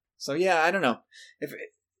 So yeah, I don't know.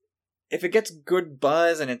 If it gets good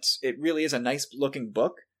buzz and it really is a nice looking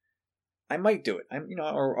book, I might do it.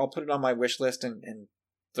 Or I'll put it on my wish list and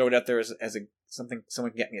throw it out there as something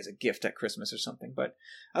someone can get me as a gift at Christmas or something. But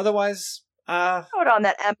otherwise, throw it on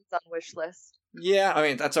that Amazon wish list. Yeah, I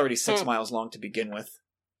mean that's already 6 miles long to begin with.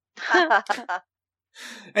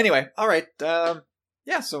 Anyway, all right.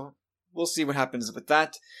 Yeah, so we'll see what happens with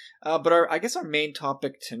that. But I guess our main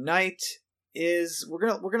topic tonight is we're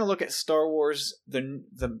gonna look at Star Wars,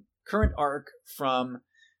 the current arc from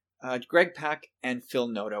Greg Pak and Phil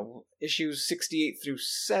Noto, issues 68 through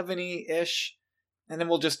 70-ish, and then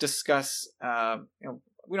we'll just discuss. We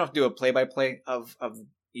don't have to do a play-by-play of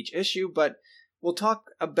each issue, but we'll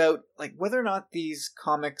talk about like whether or not these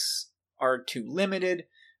comics are too limited.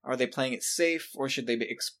 Are they playing it safe, or should they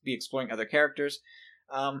be exploring other characters?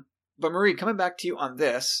 But Marie, coming back to you on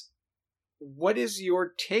this, what is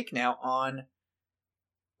your take now on,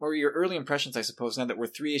 or your early impressions, I suppose, now that we're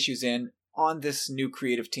 3 issues in on this new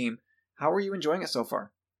creative team? How are you enjoying it so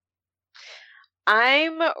far?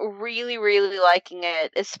 I'm really, really liking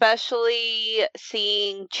it, especially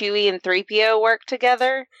seeing Chewie and 3PO work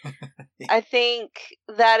together. I think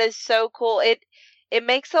that is so cool. It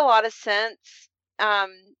makes a lot of sense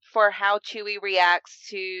for how Chewie reacts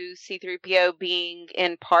to C-3PO being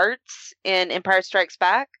in parts in Empire Strikes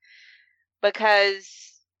Back,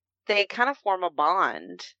 because they kind of form a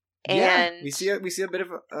bond. And we see a bit of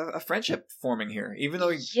a friendship forming here, even though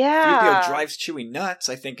 3PO drives Chewie nuts.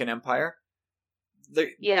 I think in Empire,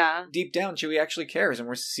 deep down, Chewie actually cares, and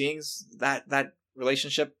we're seeing that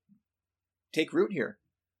relationship take root here.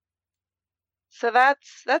 So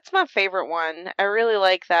that's my favorite one. I really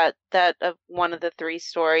like that of one of the 3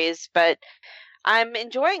 stories, but I'm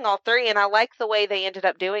enjoying all 3, and I like the way they ended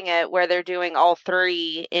up doing it, where they're doing all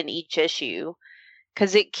 3 in each issue,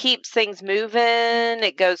 because it keeps things moving,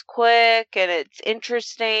 it goes quick, and it's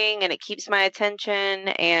interesting, and it keeps my attention,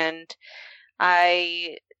 and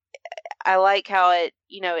I like how it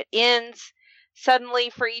ends suddenly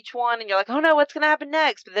for each one, and you're like, oh no, what's going to happen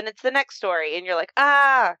next? But then it's the next story, and you're like,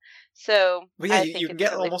 so. But yeah, you can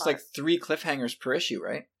get really almost fun. Like 3 cliffhangers per issue,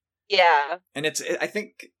 right? Yeah. And I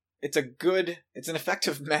think it's an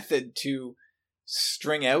effective method to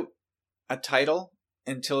string out a title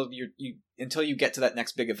until you get to that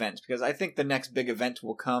next big event, because I think the next big event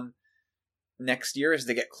will come next year as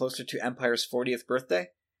they get closer to Empire's 40th birthday.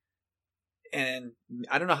 And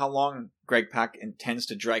I don't know how long Greg Pak intends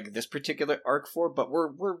to drag this particular arc for, but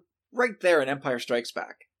we're right there in Empire Strikes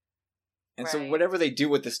Back. And so whatever they do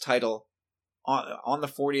with this title on the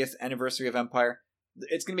 40th anniversary of Empire,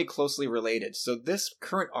 it's going to be closely related. So this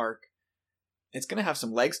current arc, it's going to have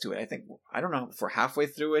some legs to it. I think, I don't know if we're halfway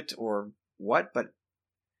through it or what, but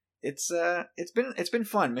it's been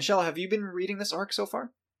fun. Michelle, have you been reading this arc so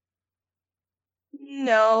far?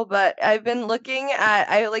 No, but I've been looking at,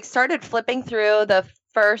 I started flipping through the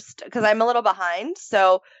first, because I'm a little behind,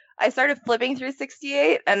 so I started flipping through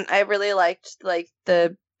 68, and I really liked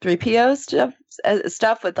the 3PO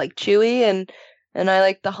stuff with like Chewie, and I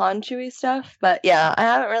like the Han Chewie stuff, but yeah, I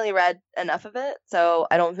haven't really read enough of it, so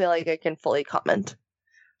I don't feel like I can fully comment.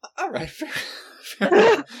 All right, fair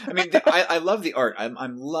enough. I mean, I love the art.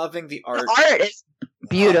 I'm loving the art. The art is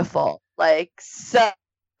beautiful, like so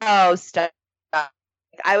stunning.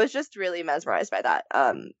 I was just really mesmerized by that.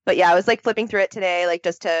 But yeah, I was like flipping through it today, like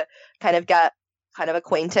just to kind of get kind of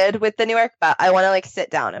acquainted with the new arc, but I want to like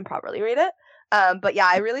sit down and properly read it. But yeah,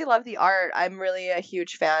 I really love the art. I'm really a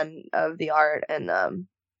huge fan of the art, and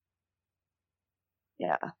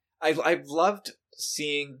yeah. I've loved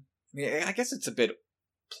seeing, I guess it's a bit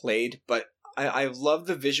played, but I love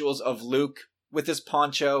the visuals of Luke with his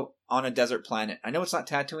poncho on a desert planet. I know it's not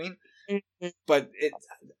Tatooine, but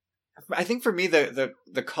I think for me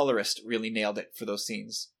the colorist really nailed it for those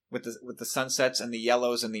scenes with the sunsets and the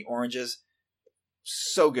yellows and the oranges.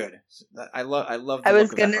 So good. I love the look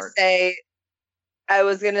of that art. I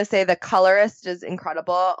was gonna say the colorist is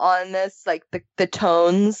incredible on this. Like the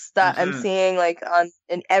tones that I'm seeing like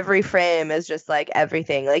in every frame is just like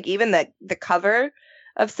everything. Like even the cover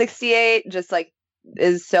of 68, just like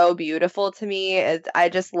is so beautiful to me. I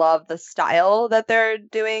just love the style that they're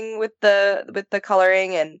doing with the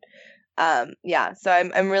coloring, and yeah. So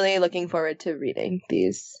I'm really looking forward to reading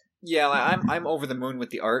these. Yeah, I'm over the moon with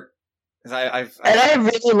the art. 'Cause I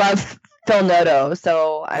really love Phil Noto,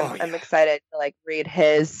 so I'm yeah. excited to like read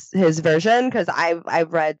his version, because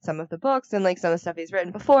I've read some of the books and like some of the stuff he's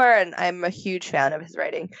written before, and I'm a huge fan of his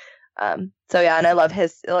writing. So yeah, and I love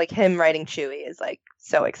him writing Chewie is like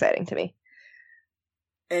so exciting to me.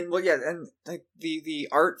 And well, yeah, and like the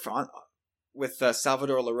art with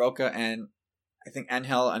Salvador Larroca and I think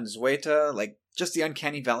Angel Unzueta, like just the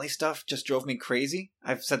Uncanny Valley stuff just drove me crazy.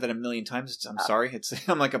 I've said that a million times. I'm sorry.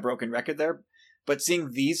 I'm like a broken record there. But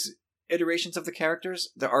seeing these iterations of the characters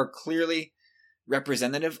that are clearly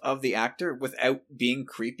representative of the actor without being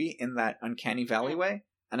creepy in that Uncanny Valley way,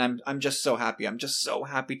 and I'm just so happy. I'm just so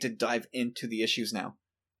happy to dive into the issues now.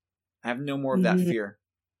 I have no more of that fear.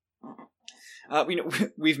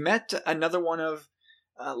 We've met another one of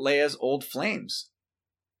Leia's old flames.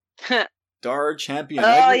 Dar Champion.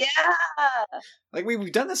 Oh yeah. Like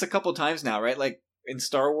we've done this a couple times now, right? Like in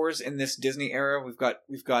Star Wars in this Disney era, we've got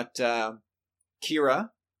Kira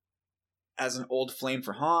as an old flame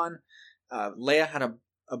for Han. Leia had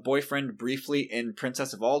a boyfriend briefly in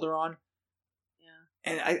Princess of Alderaan.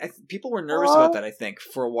 Yeah. And I people were nervous about that, I think,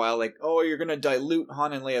 for a while. Like, oh, you're going to dilute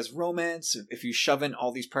Han and Leia's romance if you shove in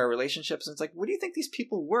all these prior relationships. And it's like, what do you think these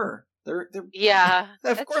people were? They're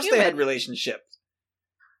of course human. They had relationships.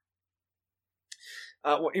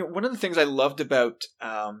 One of the things I loved about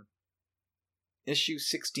issue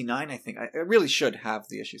 69, I think I really should have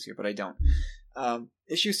the issues here, but I don't.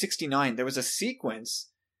 Issue 69, there was a sequence.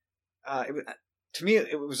 To me,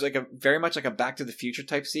 it was like very much like a Back to the Future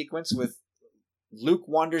type sequence with Luke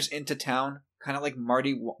wanders into town, kind of like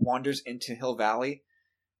Marty wanders into Hill Valley,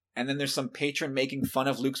 and then there's some patron making fun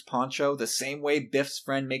of Luke's poncho, the same way Biff's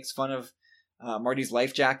friend makes fun of Marty's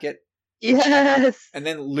life jacket. Yes. And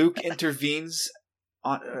then Luke intervenes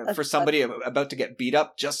for somebody about to get beat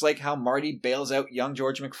up, just like how Marty bails out young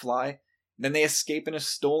George McFly. Then they escape in a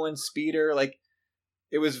stolen speeder. Like,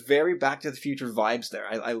 it was very Back to the Future vibes there.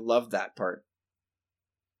 I love that part.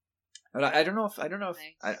 But I don't know if nice.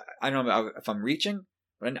 I don't know if I'm reaching,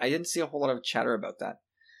 but I didn't see a whole lot of chatter about that.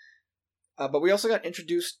 But we also got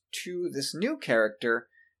introduced to this new character,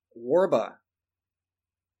 Warba,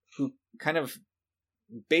 who kind of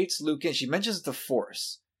baits Luke in. She mentions the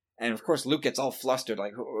Force. And of course, Luke gets all flustered,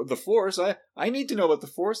 like, oh, the Force? I need to know about the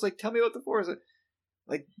Force. Like, tell me about the Force.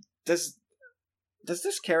 Like, does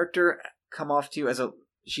this character come off to you as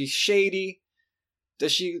she's shady?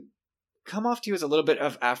 Does she come off to you as a little bit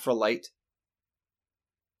of Aphrodite?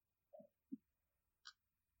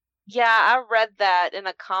 Yeah, I read that in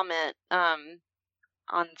a comment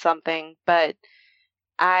on something, but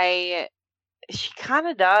she kind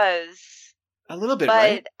of does. A little bit, but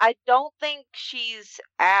right? I don't think she's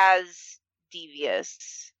as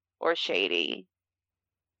devious or shady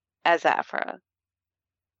as Aphra.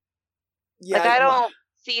 Yeah, like, I don't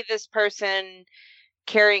see this person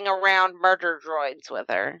carrying around murder droids with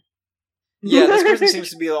her. Yeah, this person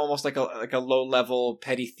seems to be almost like a low-level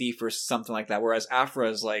petty thief or something like that, whereas Aphra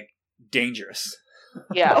is, like, dangerous.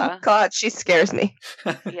 Yeah. Oh, God, she scares me.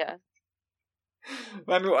 Yeah.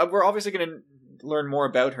 I mean, we're obviously going to learn more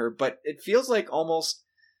about her, but it feels like almost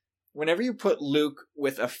whenever you put Luke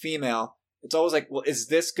with a female, it's always like, well, is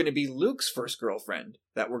this going to be Luke's first girlfriend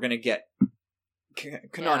that we're going to get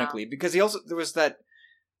canonically? Yeah. Because there was that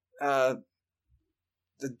the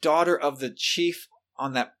daughter of the chief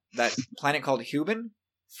on that planet called Hubin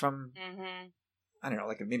from I don't know,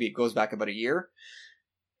 like maybe it goes back about a year,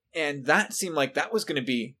 and that seemed like that was going to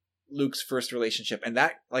be Luke's first relationship, and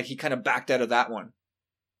that, like, he kind of backed out of that one.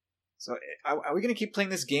 So are we going to keep playing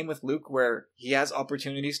this game with Luke where he has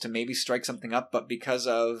opportunities to maybe strike something up, but because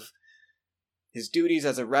of his duties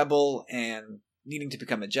as a rebel and needing to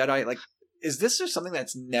become a Jedi, like, is this just something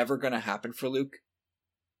that's never going to happen for Luke?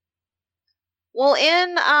 Well,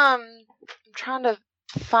 I'm trying to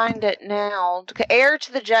find it now. Heir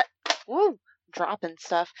to the Jedi. Woo, dropping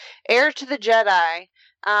stuff. Heir to the Jedi.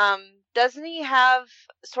 Doesn't he have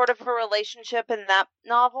sort of a relationship in that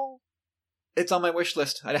novel? It's on my wish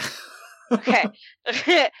list. Okay.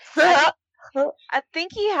 I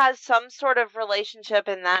think he has some sort of relationship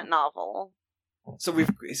in that novel. So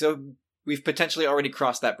we've potentially already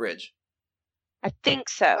crossed that bridge. I think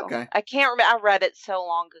so. Okay. I can't remember. I read it so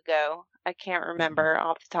long ago. I can't remember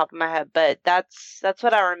off the top of my head, but that's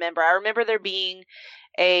what I remember. I remember there being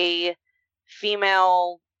a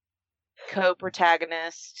female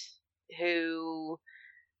co-protagonist who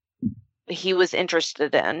he was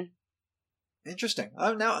interested in. Interesting.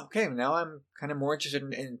 Oh, now I'm kind of more interested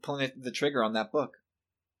in pulling the trigger on that book.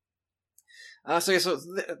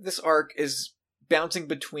 This arc is bouncing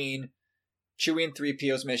between Chewie and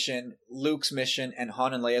 3PO's mission, Luke's mission, and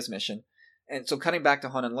Han and Leia's mission. And so cutting back to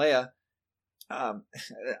Han and Leia,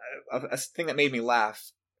 a thing that made me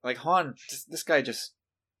laugh, like Han, this guy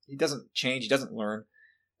he doesn't change, he doesn't learn.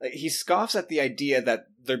 Like, he scoffs at the idea that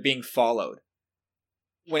they're being followed.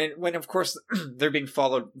 When of course they're being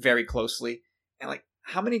followed very closely. And like,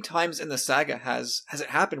 how many times in the saga has it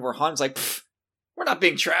happened where Han's like, we're not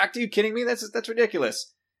being tracked, are you kidding me? That's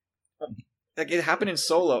ridiculous. Like, it happened in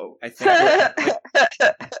Solo, I think.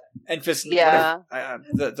 And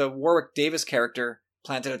the Warwick Davis character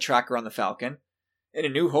planted a tracker on the Falcon. In A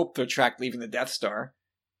New Hope, they're tracked leaving the Death Star.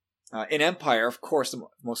 In Empire, of course,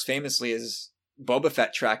 most famously is Boba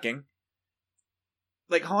Fett tracking.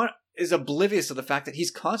 Like, Han is oblivious of the fact that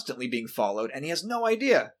he's constantly being followed, and he has no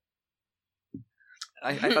idea.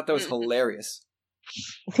 I thought that was hilarious.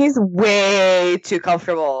 He's way too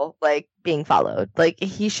comfortable, like, being followed. Like,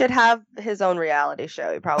 he should have his own reality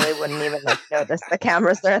show. He probably wouldn't even like notice the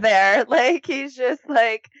cameras are there. Like, he's just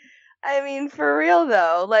like, I mean, for real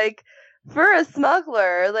though, like, for a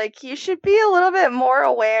smuggler, like, he should be a little bit more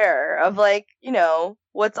aware of, like, you know,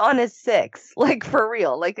 what's on his six. Like, for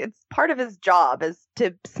real. Like, it's part of his job is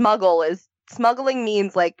to smuggle. Smuggling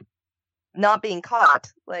means, like, not being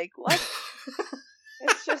caught. Like, what?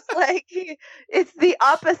 It's just like, it's the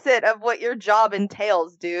opposite of what your job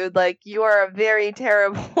entails, dude. Like, you are a very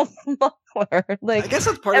terrible smuggler. Like, I guess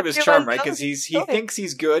that's part of his charm, right? Because he thinks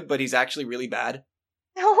he's good, but he's actually really bad.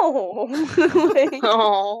 No. Like,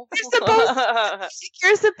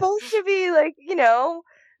 you're supposed to be, like, you know,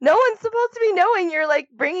 no one's supposed to be knowing you're, like,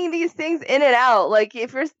 bringing these things in and out. Like,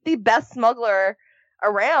 if you're the best smuggler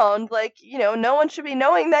around, like, you know, no one should be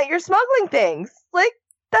knowing that you're smuggling things. Like,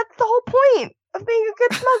 that's the whole point of being a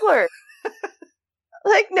good smuggler.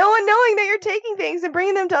 Like, no one knowing that you're taking things and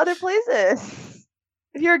bringing them to other places.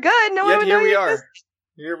 If you're good, no one would know.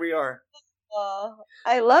 Here we are.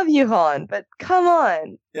 I love you, Han, but come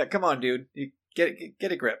on. Yeah, come on, dude. You get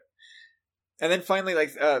a grip. And then finally,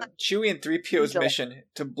 like, Chewie and 3PO's mission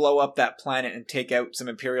to blow up that planet and take out some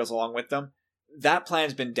Imperials along with them. That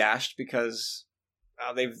plan's been dashed because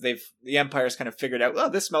the Empire's kind of figured out, oh,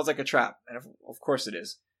 this smells like a trap, and of course it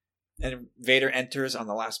is. And Vader enters on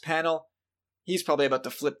the last panel. He's probably about to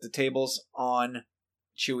flip the tables on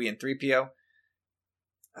Chewie and 3PO.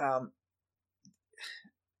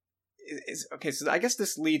 Okay, so I guess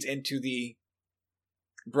this leads into the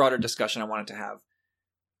broader discussion I wanted to have.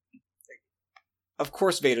 Of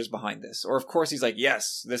course Vader's behind this. Or of course he's like,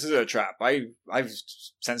 yes, this is a trap. I've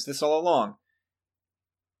sensed this all along.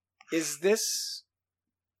 Is this...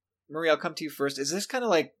 Marie, I'll come to you first. Is this kind of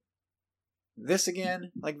like this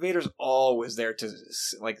again? Like, Vader's always there to,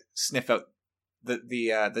 like, sniff out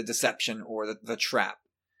the deception or the trap.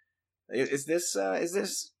 Is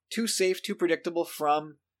this too safe, too predictable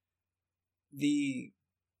from the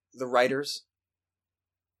writers?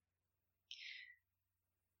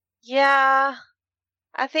 Yeah,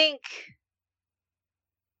 I think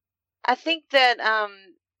that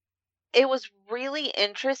it was really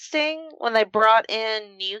interesting when they brought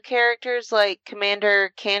in new characters like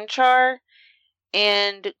Commander Kanchar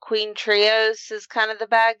and Queen Trios as kind of the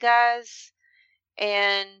bad guys,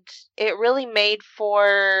 and it really made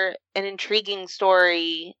for an intriguing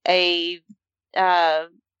story, a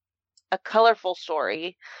colorful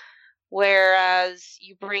story. Whereas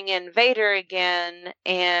you bring in Vader again,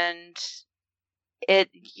 and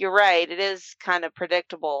you're right, it is kind of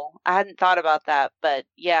predictable. I hadn't thought about that, but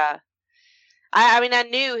yeah. I mean, I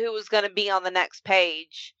knew who was going to be on the next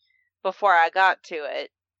page before I got to it.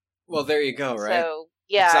 Well, there you go, right? So,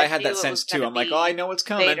 yeah. I had that sense too. I'm like, oh, I know what's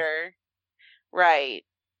coming. Vader. Right.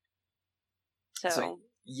 So,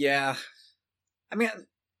 yeah. I mean,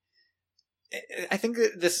 I think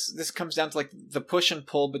that this comes down to, like, the push and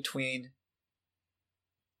pull between,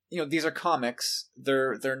 you know, these are comics.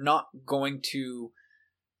 They're not going to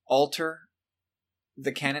alter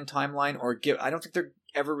the canon timeline or I don't think they're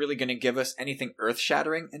ever really going to give us anything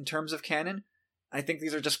earth-shattering in terms of canon. I think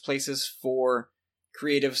these are just places for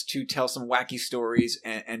creatives to tell some wacky stories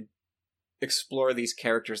and explore these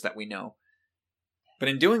characters that we know. But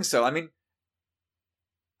in doing so, I mean,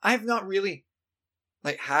 I have not really,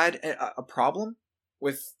 like, had a problem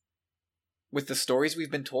with the stories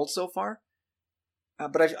we've been told so far.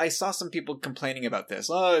 But I saw some people complaining about this.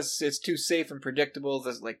 Oh, it's too safe and predictable.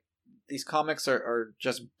 These comics are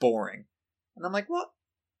just boring. And I'm like, well,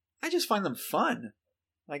 I just find them fun.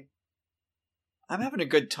 Like, I'm having a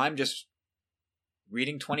good time just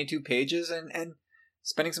reading 22 pages and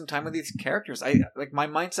spending some time with these characters. I like my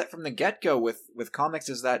mindset from the get-go with comics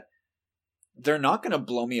is that they're not going to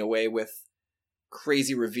blow me away with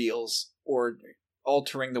crazy reveals or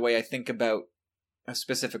altering the way I think about a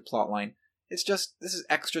specific plot line. It's just, this is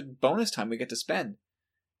extra bonus time we get to spend.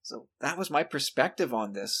 So that was my perspective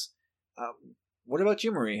on this. What about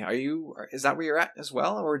you, Marie? Is that where you're at as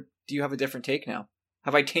well, or do you have a different take now?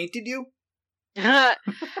 Have I tainted you? Well,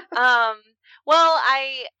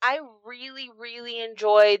 I really, really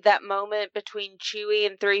enjoyed that moment between Chewie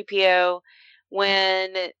and 3PO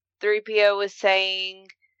when 3PO was saying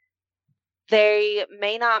they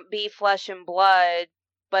may not be flesh and blood,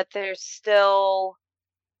 but they're still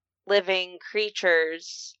living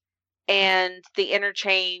creatures. And the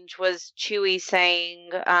interchange was Chewie saying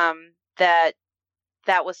that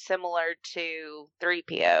was similar to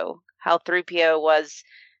 3PO, how 3PO was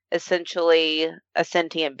essentially a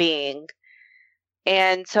sentient being.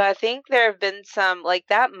 And so I think there have been some, like,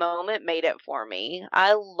 that moment made it for me.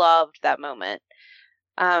 I loved that moment.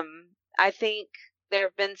 I think there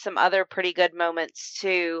have been some other pretty good moments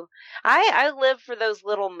too. I live for those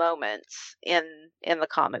little moments in the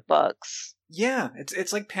comic books. Yeah,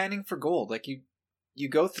 it's like panning for gold. Like you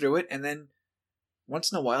go through it, and then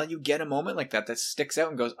once in a while you get a moment like that sticks out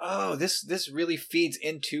and goes, oh, this really feeds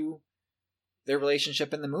into their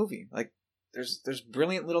relationship in the movie. Like there's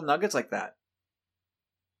brilliant little nuggets like that.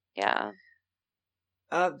 Yeah.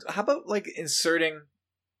 How about like inserting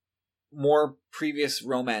more previous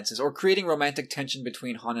romances or creating romantic tension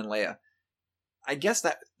between Han and Leia? I guess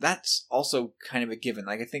that's also kind of a given.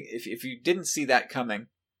 Like I think if you didn't see that coming,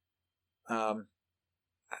 I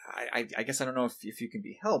guess I don't know if you can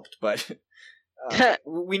be helped, but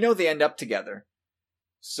we know they end up together.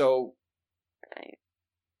 So right.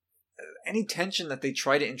 Any tension that they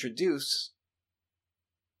try to introduce,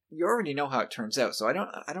 you already know how it turns out. So I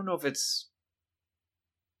don't know if it's,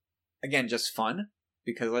 again, just fun,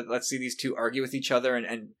 because let's see these two argue with each other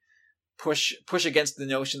and push against the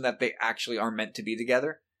notion that they actually are meant to be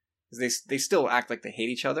together, because they still act like they hate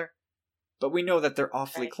each other, but we know that they're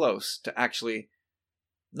awfully close to actually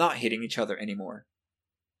not hating each other anymore,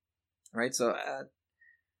 right? So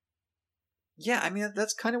yeah, I mean,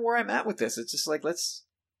 that's kind of where I'm at with this. It's just like let's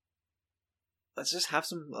just have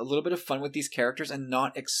a little bit of fun with these characters and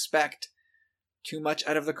not expect too much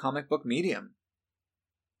out of the comic book medium.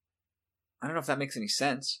 I don't know if that makes any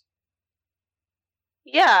sense.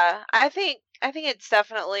 Yeah, I think it's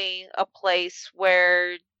definitely a place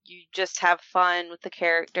where you just have fun with the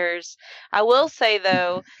characters. I will say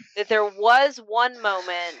though that there was one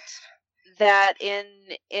moment that in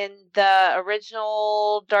the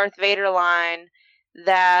original Darth Vader line,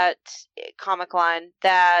 that comic line,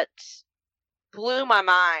 that blew my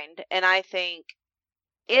mind, and I think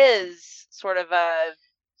is sort of a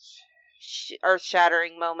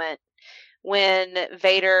earth-shattering moment when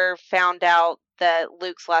Vader found out that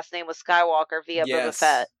Luke's last name was Skywalker via Boba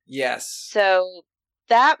Fett. Yes. So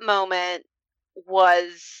that moment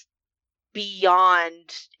was beyond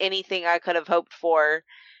anything I could have hoped for.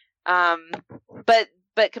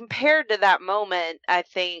 But compared to that moment, I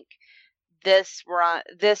think this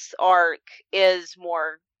arc is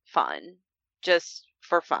more fun, just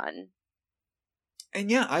for fun. And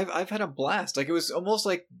yeah, I've had a blast. Like it was almost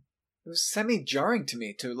like it was semi-jarring to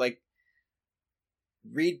me to like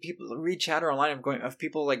read chatter online of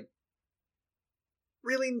people like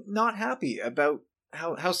really not happy about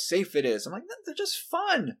how safe it is. I'm like, they're just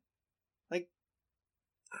fun. Like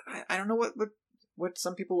I don't know what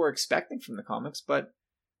some people were expecting from the comics, but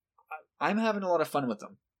I'm having a lot of fun with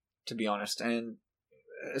them, to be honest. And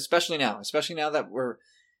especially now that we're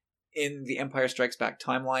in the Empire Strikes Back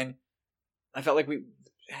timeline, I felt like we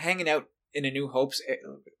hanging out in A New Hope's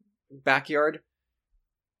backyard.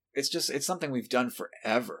 It's something we've done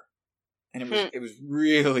forever, and it was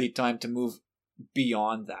really time to move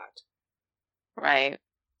beyond that. Right.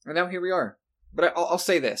 And now here we are. But I'll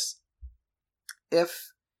say this: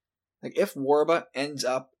 if Warba ends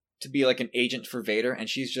up to be like an agent for Vader, and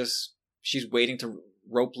she's waiting to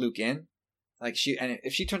rope Luke in, if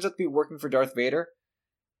she turns out to be working for Darth Vader,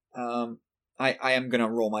 I am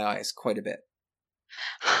gonna roll my eyes quite a bit.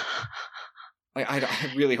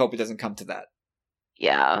 I really hope it doesn't come to that.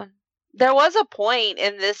 Yeah. There was a point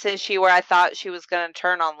in this issue where I thought she was going to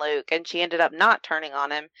turn on Luke, and she ended up not turning on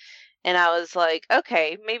him. And I was like,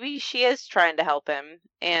 okay, maybe she is trying to help him.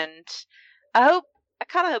 And I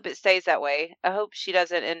kind of hope it stays that way. I hope she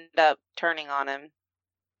doesn't end up turning on him.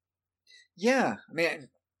 Yeah. I mean,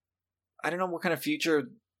 I don't know what kind of future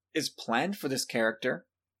is planned for this character,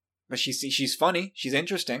 but she's funny. She's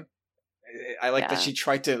interesting. I like that she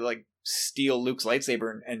tried to like steal Luke's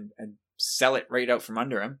lightsaber and sell it right out from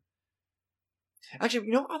under him.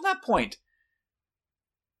 Actually, on that point,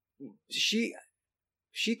 she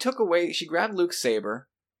grabbed Luke's saber,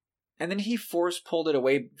 and then he force pulled it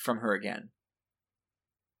away from her again.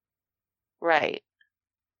 Right.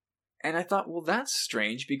 And I thought, well, that's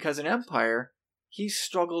strange, because in Empire, he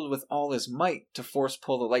struggled with all his might to force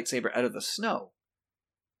pull the lightsaber out of the snow.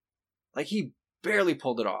 Like, he barely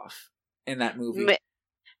pulled it off in that movie.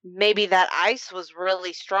 Maybe that ice was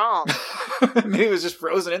really strong. Maybe it was just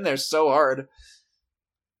frozen in there so hard.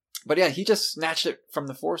 But yeah, he just snatched it from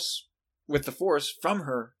the Force, with the Force, from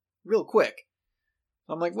her real quick.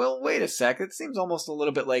 I'm like, well, wait a sec. It seems almost a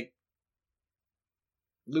little bit like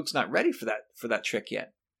Luke's not ready for that trick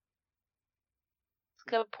yet.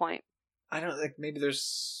 Good point. I don't like. Maybe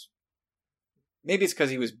it's because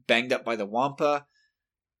he was banged up by the Wampa.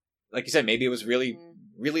 Like you said, maybe it was really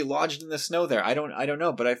lodged in the snow there. I don't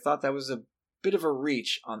know. But I thought that was a bit of a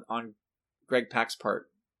reach on Greg Pak's part.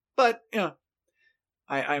 But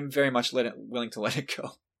I'm very much willing to let it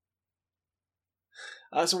go.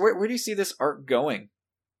 So where do you see this arc going?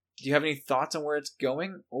 Do you have any thoughts on where it's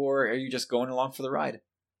going, or are you just going along for the ride?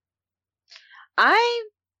 I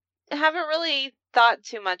haven't really thought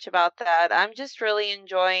too much about that. I'm just really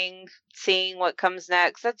enjoying seeing what comes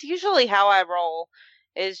next. That's usually how I roll,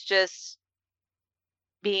 is just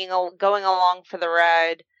going along for the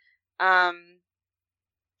ride.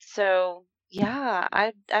 So yeah,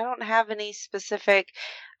 I don't have any specific.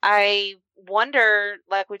 I wonder,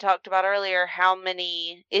 like we talked about earlier, how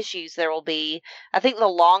many issues there will be. I think the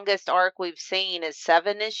longest arc we've seen is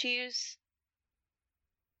 7 issues.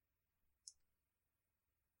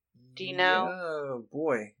 Do you know? Oh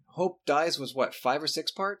boy, Hope Dies was what, 5 or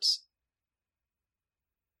 6 parts?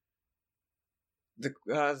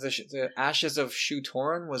 The Ashes of Shu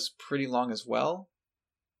Torun was pretty long as well.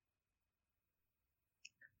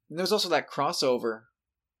 And there's also that crossover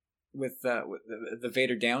with the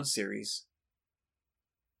Vader Down series.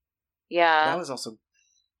 Yeah. That was also,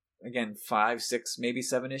 again, 5, 6, maybe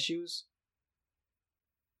 7 issues.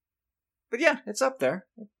 But yeah, it's up there.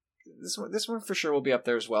 This one for sure will be up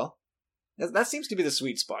there as well. That seems to be the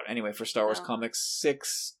sweet spot anyway for Star Wars comics.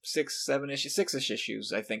 6-ish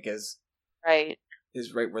issues, I think, is right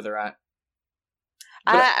where they're at.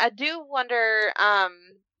 I do wonder,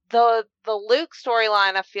 the Luke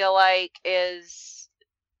storyline, I feel like,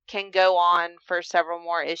 can go on for several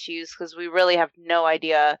more issues, because we really have no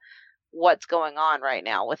idea what's going on right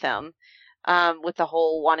now with him, with the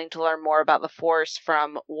whole wanting to learn more about the Force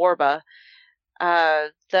from Warba.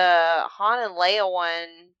 The Han and Leia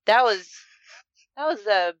one, that was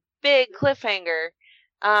a big cliffhanger,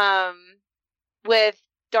 with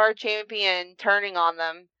Darth Champion turning on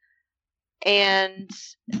them.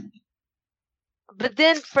 But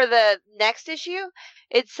then for the next issue,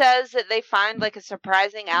 it says that they find like a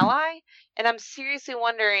surprising ally, and I'm seriously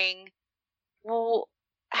wondering, well,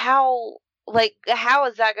 how is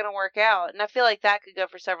that going to work out? And I feel like that could go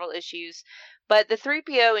for several issues. But the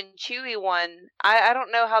 3PO and Chewie one, I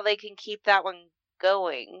don't know how they can keep that one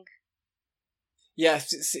going. Yeah,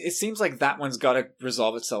 it seems like that one's got to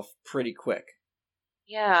resolve itself pretty quick.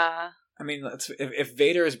 Yeah. I mean, if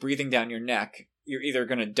Vader is breathing down your neck, you're either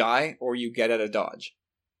going to die or you get out of dodge.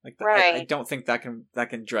 Like that, right. I don't think that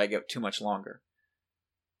can drag out too much longer.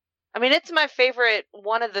 I mean, it's my favorite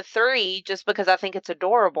one of the 3 just because I think it's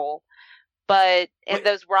adorable. And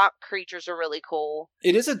those rock creatures are really cool.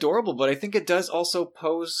 It is adorable, but I think it does also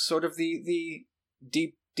pose sort of the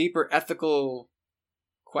deeper ethical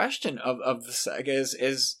question of the saga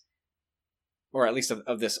is, or at least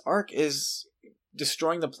of this arc, is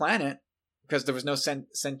destroying the planet because there was no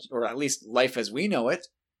or at least life as we know it.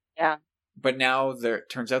 Yeah. But now it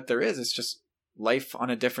turns out there is. It's just life on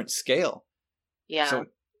a different scale. Yeah. So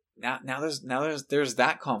now there's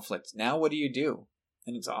that conflict. Now what do you do?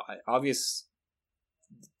 And it's obvious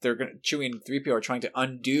Chewie and 3PO are trying to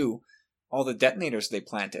undo all the detonators they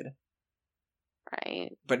planted.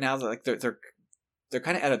 Right. But now they're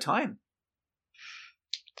kind of out of time.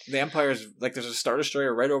 The Empire's like there's a Star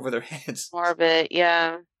Destroyer right over their heads. Orbit,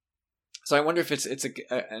 yeah. So I wonder if it's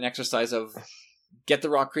an exercise of get the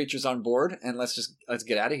rock creatures on board and let's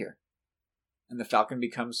get out of here. And the Falcon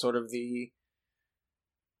becomes sort of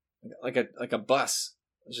like a bus.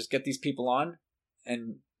 Let's just get these people on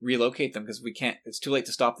and relocate them because we can't. It's too late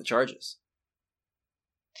to stop the charges.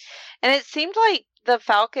 And it seemed like the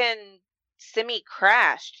Falcon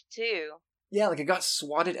semi-crashed too. Yeah, like it got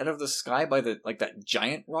swatted out of the sky by that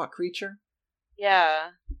giant rock creature. Yeah.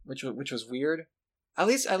 Which was weird. At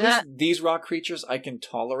least these rock creatures I can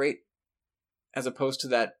tolerate, as opposed to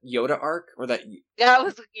that Yoda arc or that. Yeah, it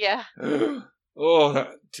was. Yeah.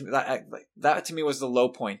 Oh, that to me was the low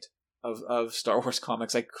point of Star Wars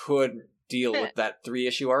comics. I couldn't deal with that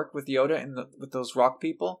 3-issue arc with Yoda and with those rock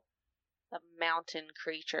people. The mountain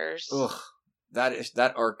creatures. Ugh,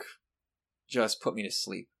 that arc just put me to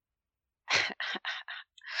sleep.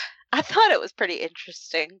 I thought it was pretty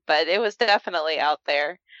interesting, but it was definitely out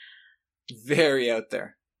there. Very out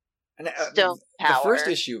there. And Stone power.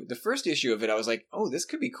 The first issue of it, I was like, "Oh, this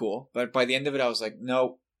could be cool." But by the end of it, I was like,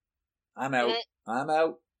 "No, I'm out. I'm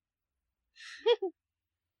out."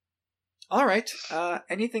 All right.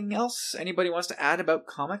 Anything else anybody wants to add about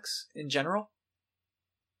comics in general?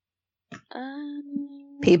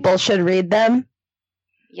 People should read them.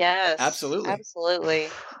 Yes. Absolutely.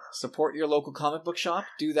 Support your local comic book shop.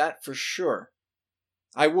 Do that for sure.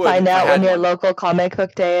 I would. Find out when your local comic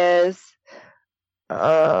book day is.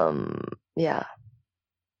 Yeah.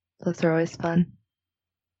 Those are always fun.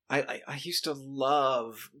 I used to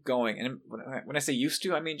love going, and when I say used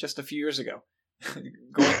to, I mean just a few years ago.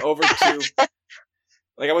 Going over to,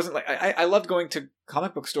 like, I wasn't like, I loved going to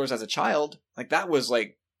comic book stores as a child. Like, that was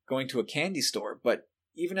like going to a candy store. But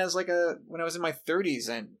even as like when I was in my 30s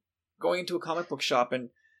and going into a comic book shop and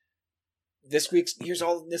here's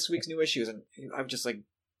all this week's new issues, and I would just like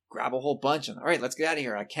grab a whole bunch and, all right, let's get out of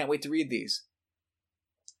here. I can't wait to read these.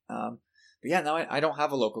 But yeah, now I don't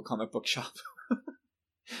have a local comic book shop.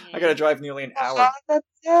 I gotta drive nearly an hour. Oh, that's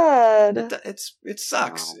sad. It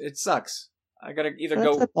sucks. It sucks. I gotta either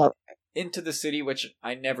go into the city, which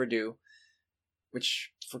I never do.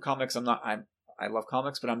 Which for comics, I love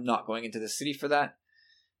comics, but I'm not going into the city for that.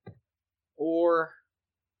 Or,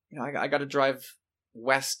 I gotta drive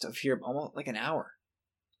west of here almost like an hour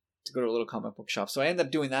to go to a little comic book shop. So I end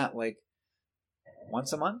up doing that like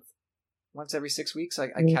once a month, once every 6 weeks. I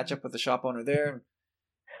catch up with the shop owner there.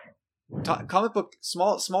 Comic book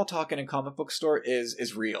small talk in a comic book store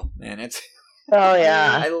is real, man. It's oh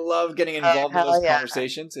yeah. I love getting involved in those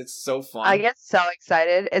conversations. It's so fun. I get so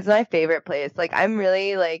excited. It's my favorite place. Like, I'm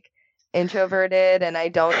really like introverted, and I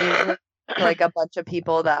don't usually like a bunch of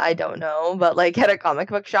people that I don't know. But like at a comic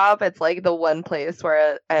book shop, it's like the one place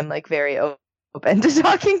where I'm like very open to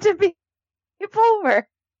talking to people. Where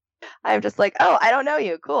I'm just like, oh, I don't know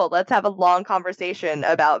you. Cool. Let's have a long conversation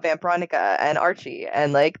about Vampironica and Archie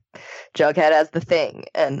and like Jughead as the Thing.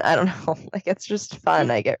 And I don't know, like, it's just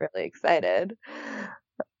fun. I get really excited.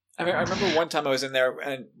 I mean, I remember one time I was in there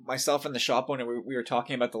and myself and the shop owner, we were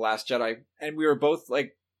talking about The Last Jedi, and we were both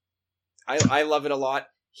like, I love it a lot.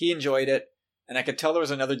 He enjoyed it. And I could tell there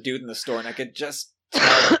was another dude in the store, and I could just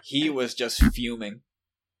tell he was just fuming.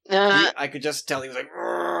 I could just tell he was like,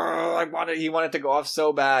 he wanted to go off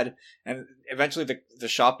so bad. And eventually the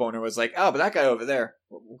shop owner was like, oh, but that guy over there,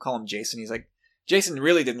 we'll call him Jason. He's like, Jason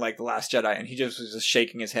really didn't like The Last Jedi, and he just was just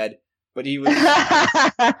shaking his head. But he was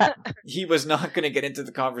he was not going to get into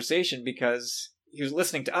the conversation because he was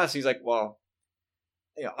listening to us. He's like, well,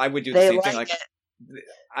 I would do the same thing. Like,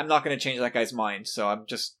 I'm not going to change that guy's mind, so I'm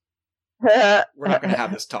just we're not going to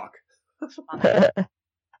have this talk.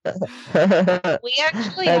 We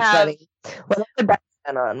actually have. Funny. Well, the best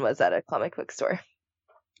on was at a comic book store.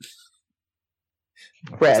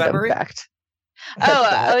 Random fact. Oh,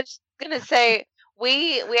 I was gonna say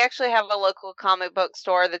we actually have a local comic book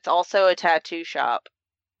store that's also a tattoo shop.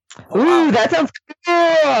 Ooh, that sounds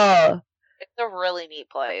cool. It's a really neat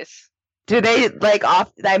place. Do they like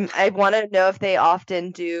often? I want to know if they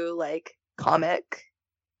often do like comic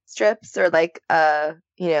strips or like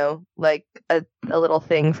like a little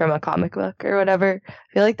thing from a comic book or whatever. I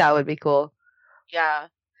feel like that would be cool. Yeah.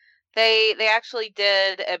 They actually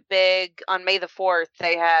did a big on May the 4th.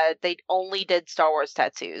 They only did Star Wars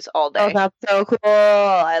tattoos all day. Oh, that's so cool!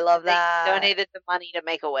 I love that. They donated the money to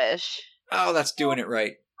Make-A-Wish. Oh, that's doing it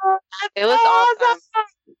right. It was awesome.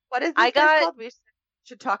 What is this called? We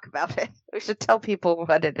should talk about it. We should tell people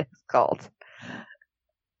what it is called.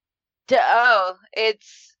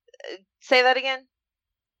 It's say that again.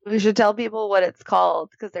 We should tell people what it's called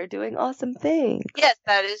because they're doing awesome things. Yes,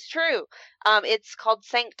 that is true. It's called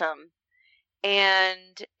Sanctum,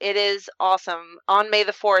 and it is awesome. On May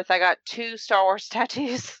the 4th, I got 2 Star Wars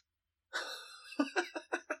tattoos.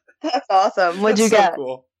 That's awesome. What'd you get?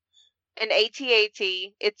 Cool. An AT-AT.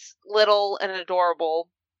 It's little and adorable.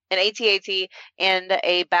 An AT-AT and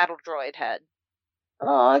a battle droid head.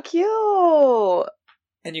 Oh, cute.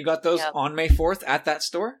 And you got those on May 4th at that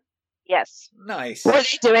store? Yes. Nice. Were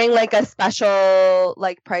they doing like a special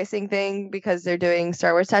like pricing thing because they're doing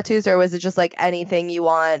Star Wars tattoos, or was it just like anything you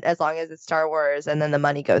want as long as it's Star Wars and then the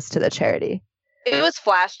money goes to the charity? It was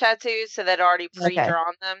flash tattoos, so they'd already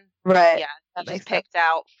pre-drawn them. Right. Yeah. That just picked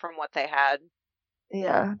out from what they had.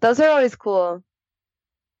 Yeah. Those are always cool.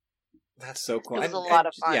 That's so cool. It was a lot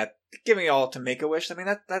of fun. Yeah, giving it all to Make-A-Wish. I mean,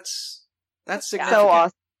 that's significant. So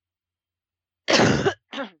awesome. Yeah.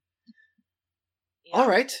 All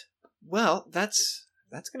right. Well, that's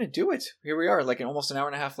gonna do it. Here we are, like almost an hour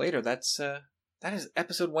and a half later. That is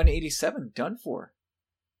episode 187 done for.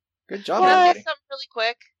 Good job, Can I everybody. say something really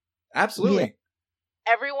quick? Absolutely.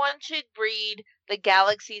 Yeah. Everyone should read the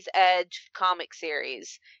Galaxy's Edge comic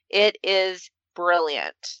series. It is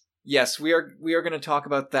brilliant. Yes, we are going to talk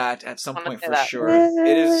about that at some I'm gonna point say for that. sure.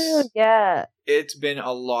 It is. Yeah. It's been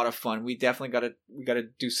a lot of fun. We definitely got to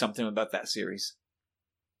do something about that series.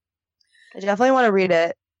 I definitely want to read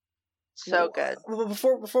it. So good. Well,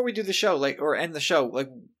 before we do the show, or end the show,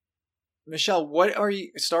 Michelle, what are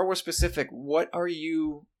you, Star Wars specific? What are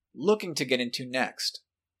you looking to get into next?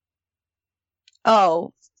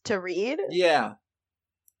 Oh, to read? Yeah.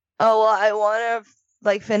 Oh, well, I want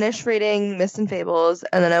to finish reading Myths and Fables,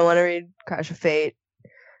 and then I want to read Crash of Fate,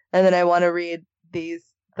 and then I want to read these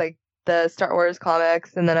the Star Wars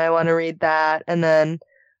comics, and then I want to read that, and then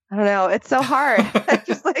I don't know, it's so hard. I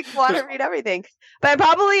just want to read everything, but I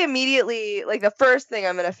probably immediately the first thing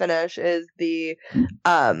I'm gonna finish is the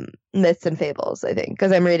Myths and Fables, I think,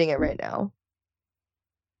 because I'm reading it right now.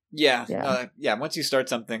 Yeah. Yeah. Once you start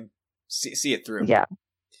something, see it through. Yeah.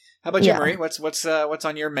 How about you, Yeah. Marie? What's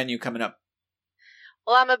on your menu coming up?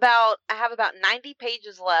 Well, I have about 90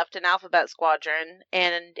 pages left in Alphabet Squadron,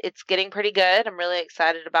 and it's getting pretty good. I'm really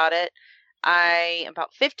excited about it. I am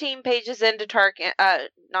about 15 pages into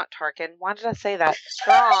not Tarkin. Why did I say that?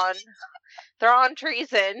 Thrawn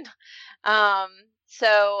Treason.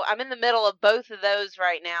 So I'm in the middle of both of those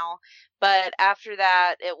right now, but after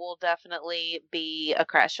that, it will definitely be a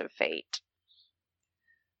Crash of Fate.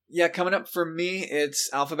 Yeah, coming up for me,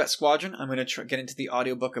 it's Alphabet Squadron. I'm going to get into the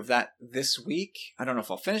audiobook of that this week. I don't know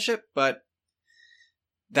if I'll finish it, but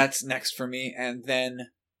that's next for me. And then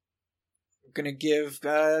I'm going to give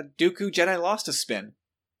Dooku Jedi Lost a spin.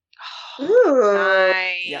 Ooh.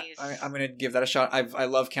 Nice. Yeah, I'm going to give that a shot. I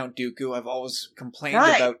love Count Dooku. I've always complained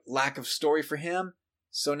Nice. about lack of story for him.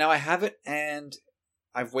 So now I have it, and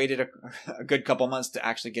I've waited a good couple months to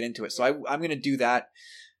actually get into it. So I'm going to do that.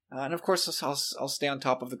 And of course, I'll stay on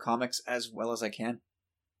top of the comics as well as I can.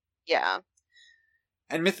 Yeah.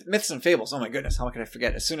 And Myths and Fables, oh my goodness, how could I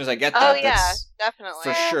forget? As soon as I get Oh, that, yeah, that's definitely.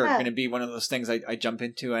 for sure Yeah. going to be one of those things I jump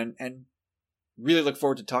into and really look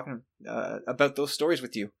forward to talking about those stories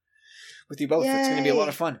with you both. It's going to be a lot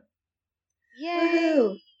of fun.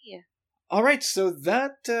 Yay. All right, so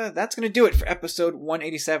that's going to do it for episode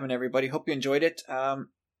 187, everybody. Hope you enjoyed it.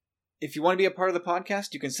 If you want to be a part of the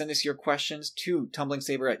podcast, you can send us your questions to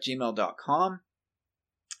tumblingsaber@gmail.com.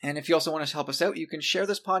 And if you also want to help us out, you can share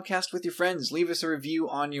this podcast with your friends. Leave us a review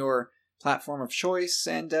on your platform of choice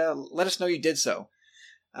and let us know you did so.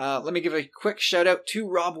 Let me give a quick shout out to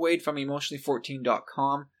Rob Wade from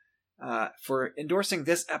emotionally14.com for endorsing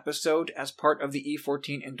this episode as part of the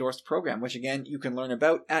E14 Endorsed program, which again, you can learn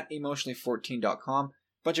about at emotionally14.com.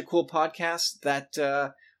 Bunch of cool podcasts that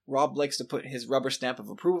Rob likes to put his rubber stamp of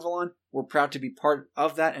approval on. We're proud to be part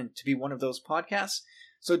of that and to be one of those podcasts.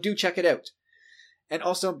 So do check it out. And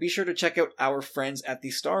also be sure to check out our friends at the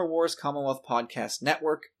Star Wars Commonwealth Podcast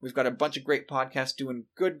Network. We've got a bunch of great podcasts doing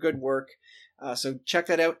good work. So check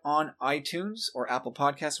that out on iTunes or Apple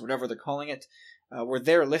Podcasts, whatever they're calling it. We're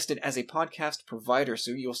there listed as a podcast provider, so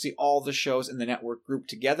you'll see all the shows in the network grouped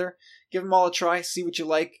together. Give them all a try, see what you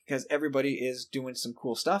like, because everybody is doing some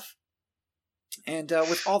cool stuff. And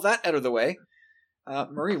with all that out of the way,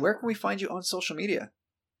 Marie, where can we find you on social media?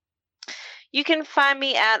 You can find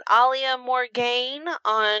me at Alia Morgaine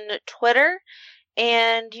on Twitter,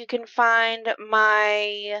 and you can find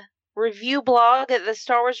my review blog at the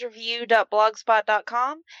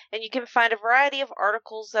StarWarsReview.blogspot.com, and you can find a variety of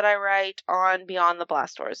articles that I write on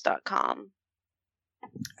BeyondTheBlastdoors.com.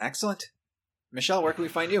 Excellent. Michelle, where can we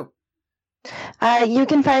find you? You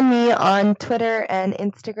can find me on Twitter and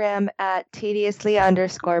Instagram at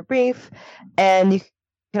tediously_brief, and you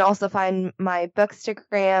can also find my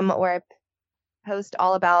Bookstagram where I post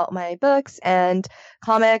all about my books and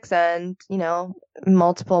comics and,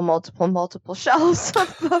 multiple shelves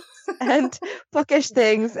of books and bookish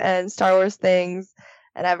things and Star Wars things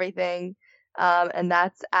and everything. And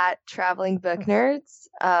that's at Traveling Book Nerds,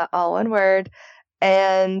 all one word.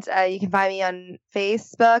 And you can find me on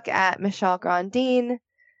Facebook at Michelle Grandine,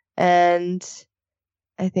 and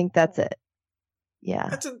I think that's it. Yeah.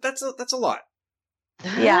 That's a lot.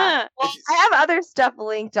 Yeah. Well, I have other stuff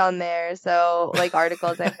linked on there, so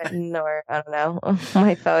articles I've written or I don't know,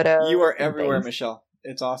 my photos. You are everywhere, things. Michelle.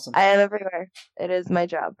 It's awesome. I am everywhere. It is my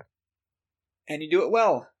job. And you do it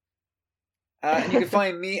well. And you can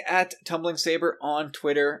find me at Tumbling Saber on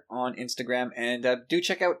Twitter, on Instagram, and do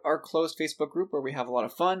check out our closed Facebook group where we have a lot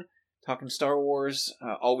of fun talking Star Wars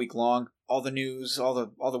all week long. All the news, all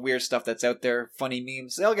the weird stuff that's out there, funny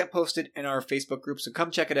memes, they all get posted in our Facebook group. So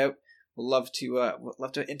come check it out. We'll love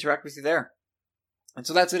to interact with you there. And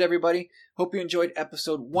so that's it, everybody. Hope you enjoyed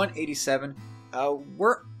episode 187.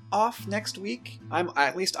 We're off next week. I'm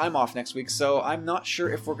off next week, so I'm not sure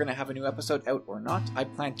if we're going to have a new episode out or not. I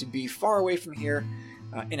plan to be far away from here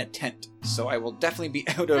in a tent, so I will definitely be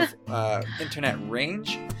out of internet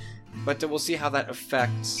range. But we'll see how that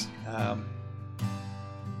affects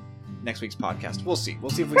next week's podcast. We'll see.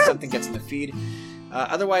 We'll see if something gets in the feed.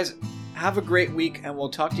 Otherwise, have a great week, and we'll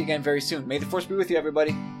talk to you again very soon. May the Force be with you,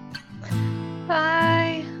 everybody.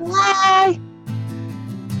 Bye. Bye.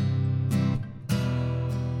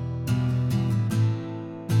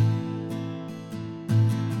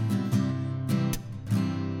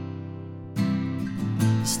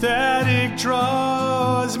 Static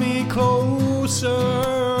draws me closer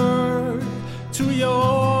to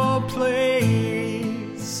your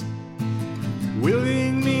place,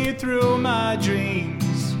 willing me through my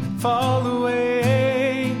dreams, fall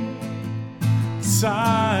away.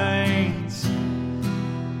 Signs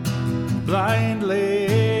blindly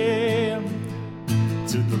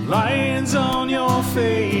to the lines on your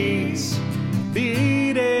face,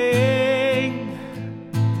 beating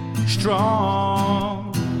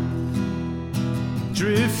strong,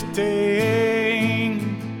 drifting,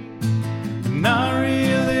 and I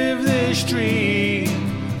relive this dream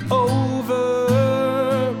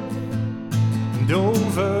over and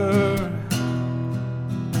over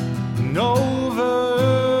and over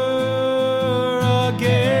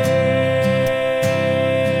again.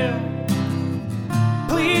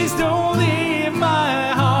 Please don't leave my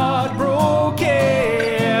heart broken,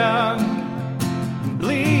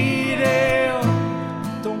 bleeding.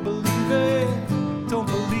 Don't believe it, don't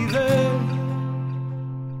believe it.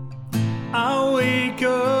 I wake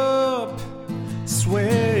up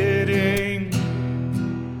sweating,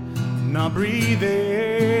 not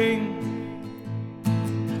breathing.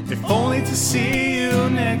 If only to see you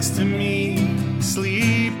next to me,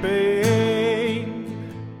 sleeping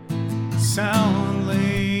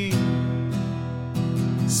soundly,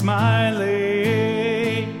 smiling.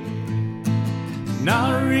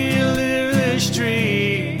 Now relive this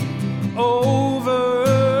dream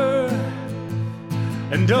over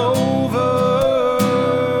and over.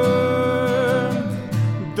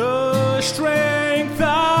 The strength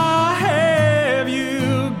I have,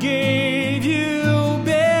 you gave, you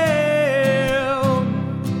built,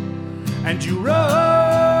 and you run.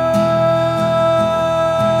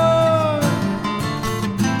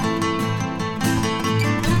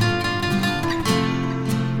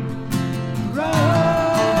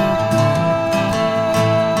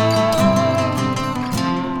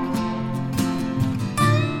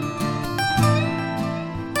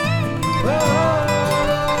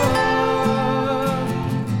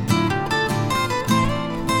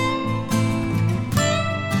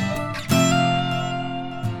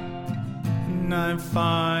 And I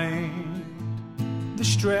find the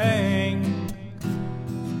strength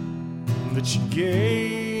that you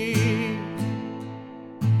gave.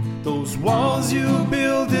 Those walls you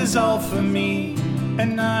built is all for me,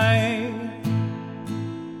 and I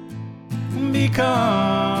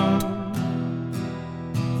become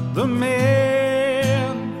the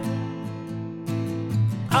man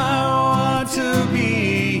I want to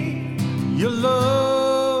be. Your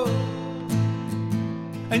love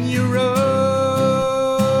and your run.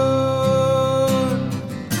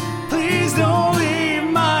 Please don't leave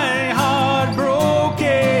my heart broken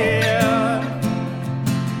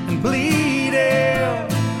and bleeding.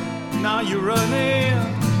 Now you're running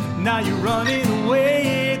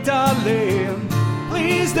away, darling.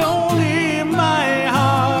 Please don't leave my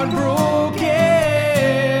heart broken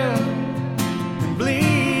and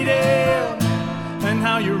bleeding. And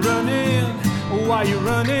how you're running, why you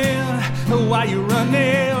running, why you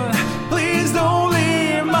running. Please don't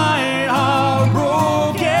leave my heart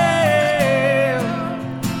broken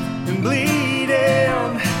and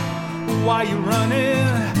bleeding. Why you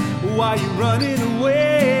running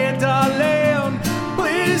away, darling.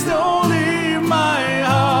 Please don't leave my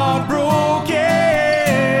heart broken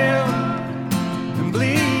and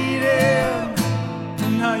bleeding.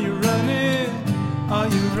 And how you running, are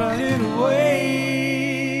you running away?